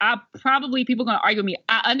people gonna argue with me.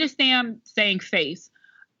 I understand saying Face.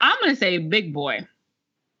 I'm gonna say Big Boy.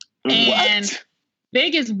 And what?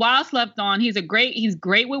 Big is wild slept on. He's great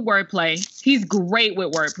with wordplay.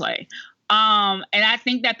 And I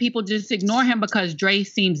think that people just ignore him because Dre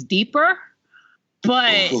seems deeper.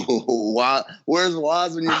 But where's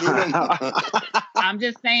Waz when you need him? I'm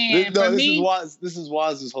just saying. This is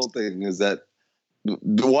Waz's whole thing is that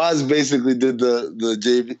Waz basically did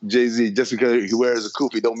the Jay-Z just because he wears a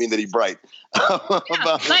kufi don't mean that he's bright. Don't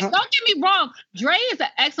get me wrong. Dre is an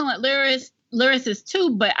excellent lyricist too,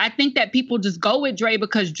 but I think that people just go with Dre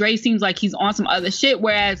because Dre seems like he's on some other shit.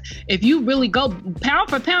 Whereas if you really go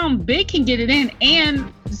pound for pound, Big can get it in.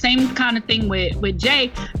 And the same kind of thing with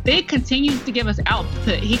Jay. Big continues to give us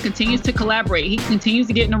output. He continues to collaborate. He continues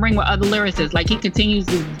to get in the ring with other lyricists. Like he continues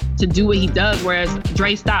to do what he does, whereas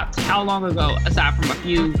Dre stopped how long ago, aside from a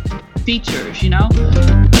few features, you know?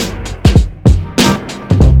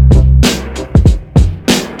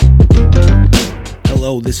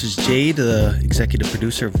 Hello, this is Jade, the executive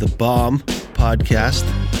producer of The Bomb podcast.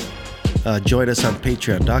 Join us on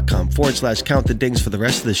patreon.com/Count the Dings for the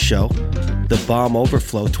rest of the show. The Bomb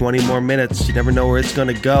Overflow, 20 more minutes. You never know where it's going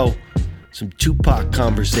to go. Some Tupac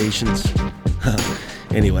conversations.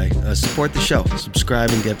 Anyway, support the show. Subscribe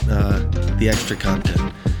and get the extra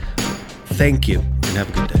content. Thank you, and have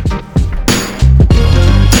a good day.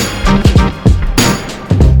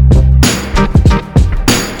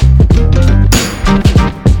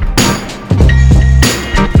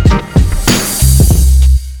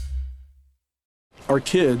 Our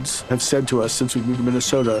kids have said to us since we moved to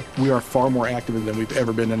Minnesota, we are far more active than we've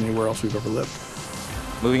ever been anywhere else we've ever lived.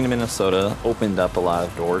 Moving to Minnesota opened up a lot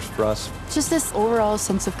of doors for us. Just this overall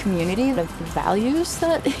sense of community, the values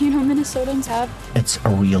that, Minnesotans have. It's a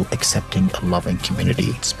real accepting, loving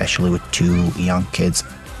community, especially with 2 young kids.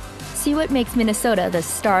 See what makes Minnesota the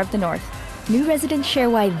star of the North. New residents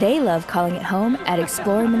share why they love calling it home at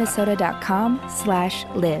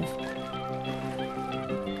exploreminnesota.com/live.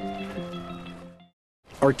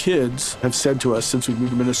 Our kids have said to us since we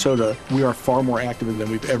moved to Minnesota, we are far more active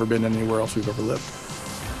than we've ever been anywhere else we've ever lived.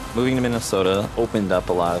 Moving to Minnesota opened up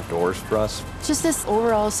a lot of doors for us. Just this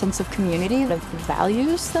overall sense of community, the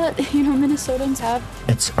values that, Minnesotans have.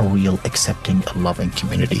 It's a real accepting, loving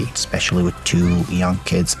community, especially with 2 young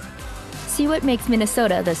kids. See what makes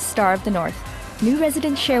Minnesota the star of the North. New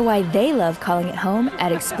residents share why they love calling it home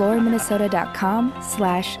at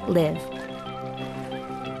exploreminnesota.com/live.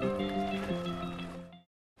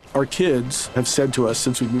 Our kids have said to us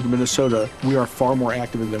since we moved to Minnesota, we are far more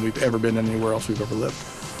active than we've ever been anywhere else we've ever lived.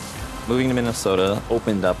 Moving to Minnesota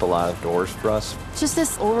opened up a lot of doors for us. Just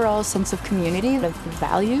this overall sense of community, the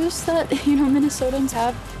values that, Minnesotans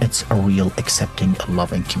have. It's a real accepting,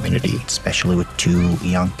 loving community, especially with 2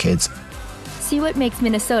 young kids. See what makes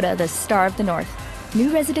Minnesota the star of the North.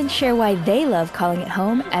 New residents share why they love calling it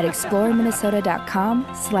home at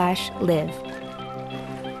exploreminnesota.com/live.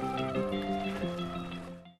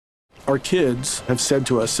 Our kids have said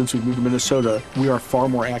to us since we moved to Minnesota, we are far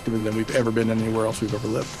more active than we've ever been anywhere else we've ever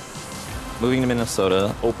lived. Moving to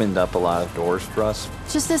Minnesota opened up a lot of doors for us.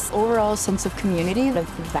 Just this overall sense of community, the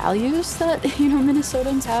values that,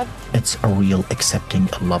 Minnesotans have. It's a real accepting,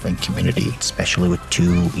 loving community, especially with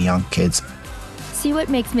 2 young kids. See what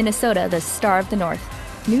makes Minnesota the star of the North.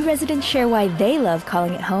 New residents share why they love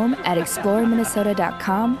calling it home at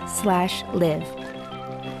exploreminnesota.com/live.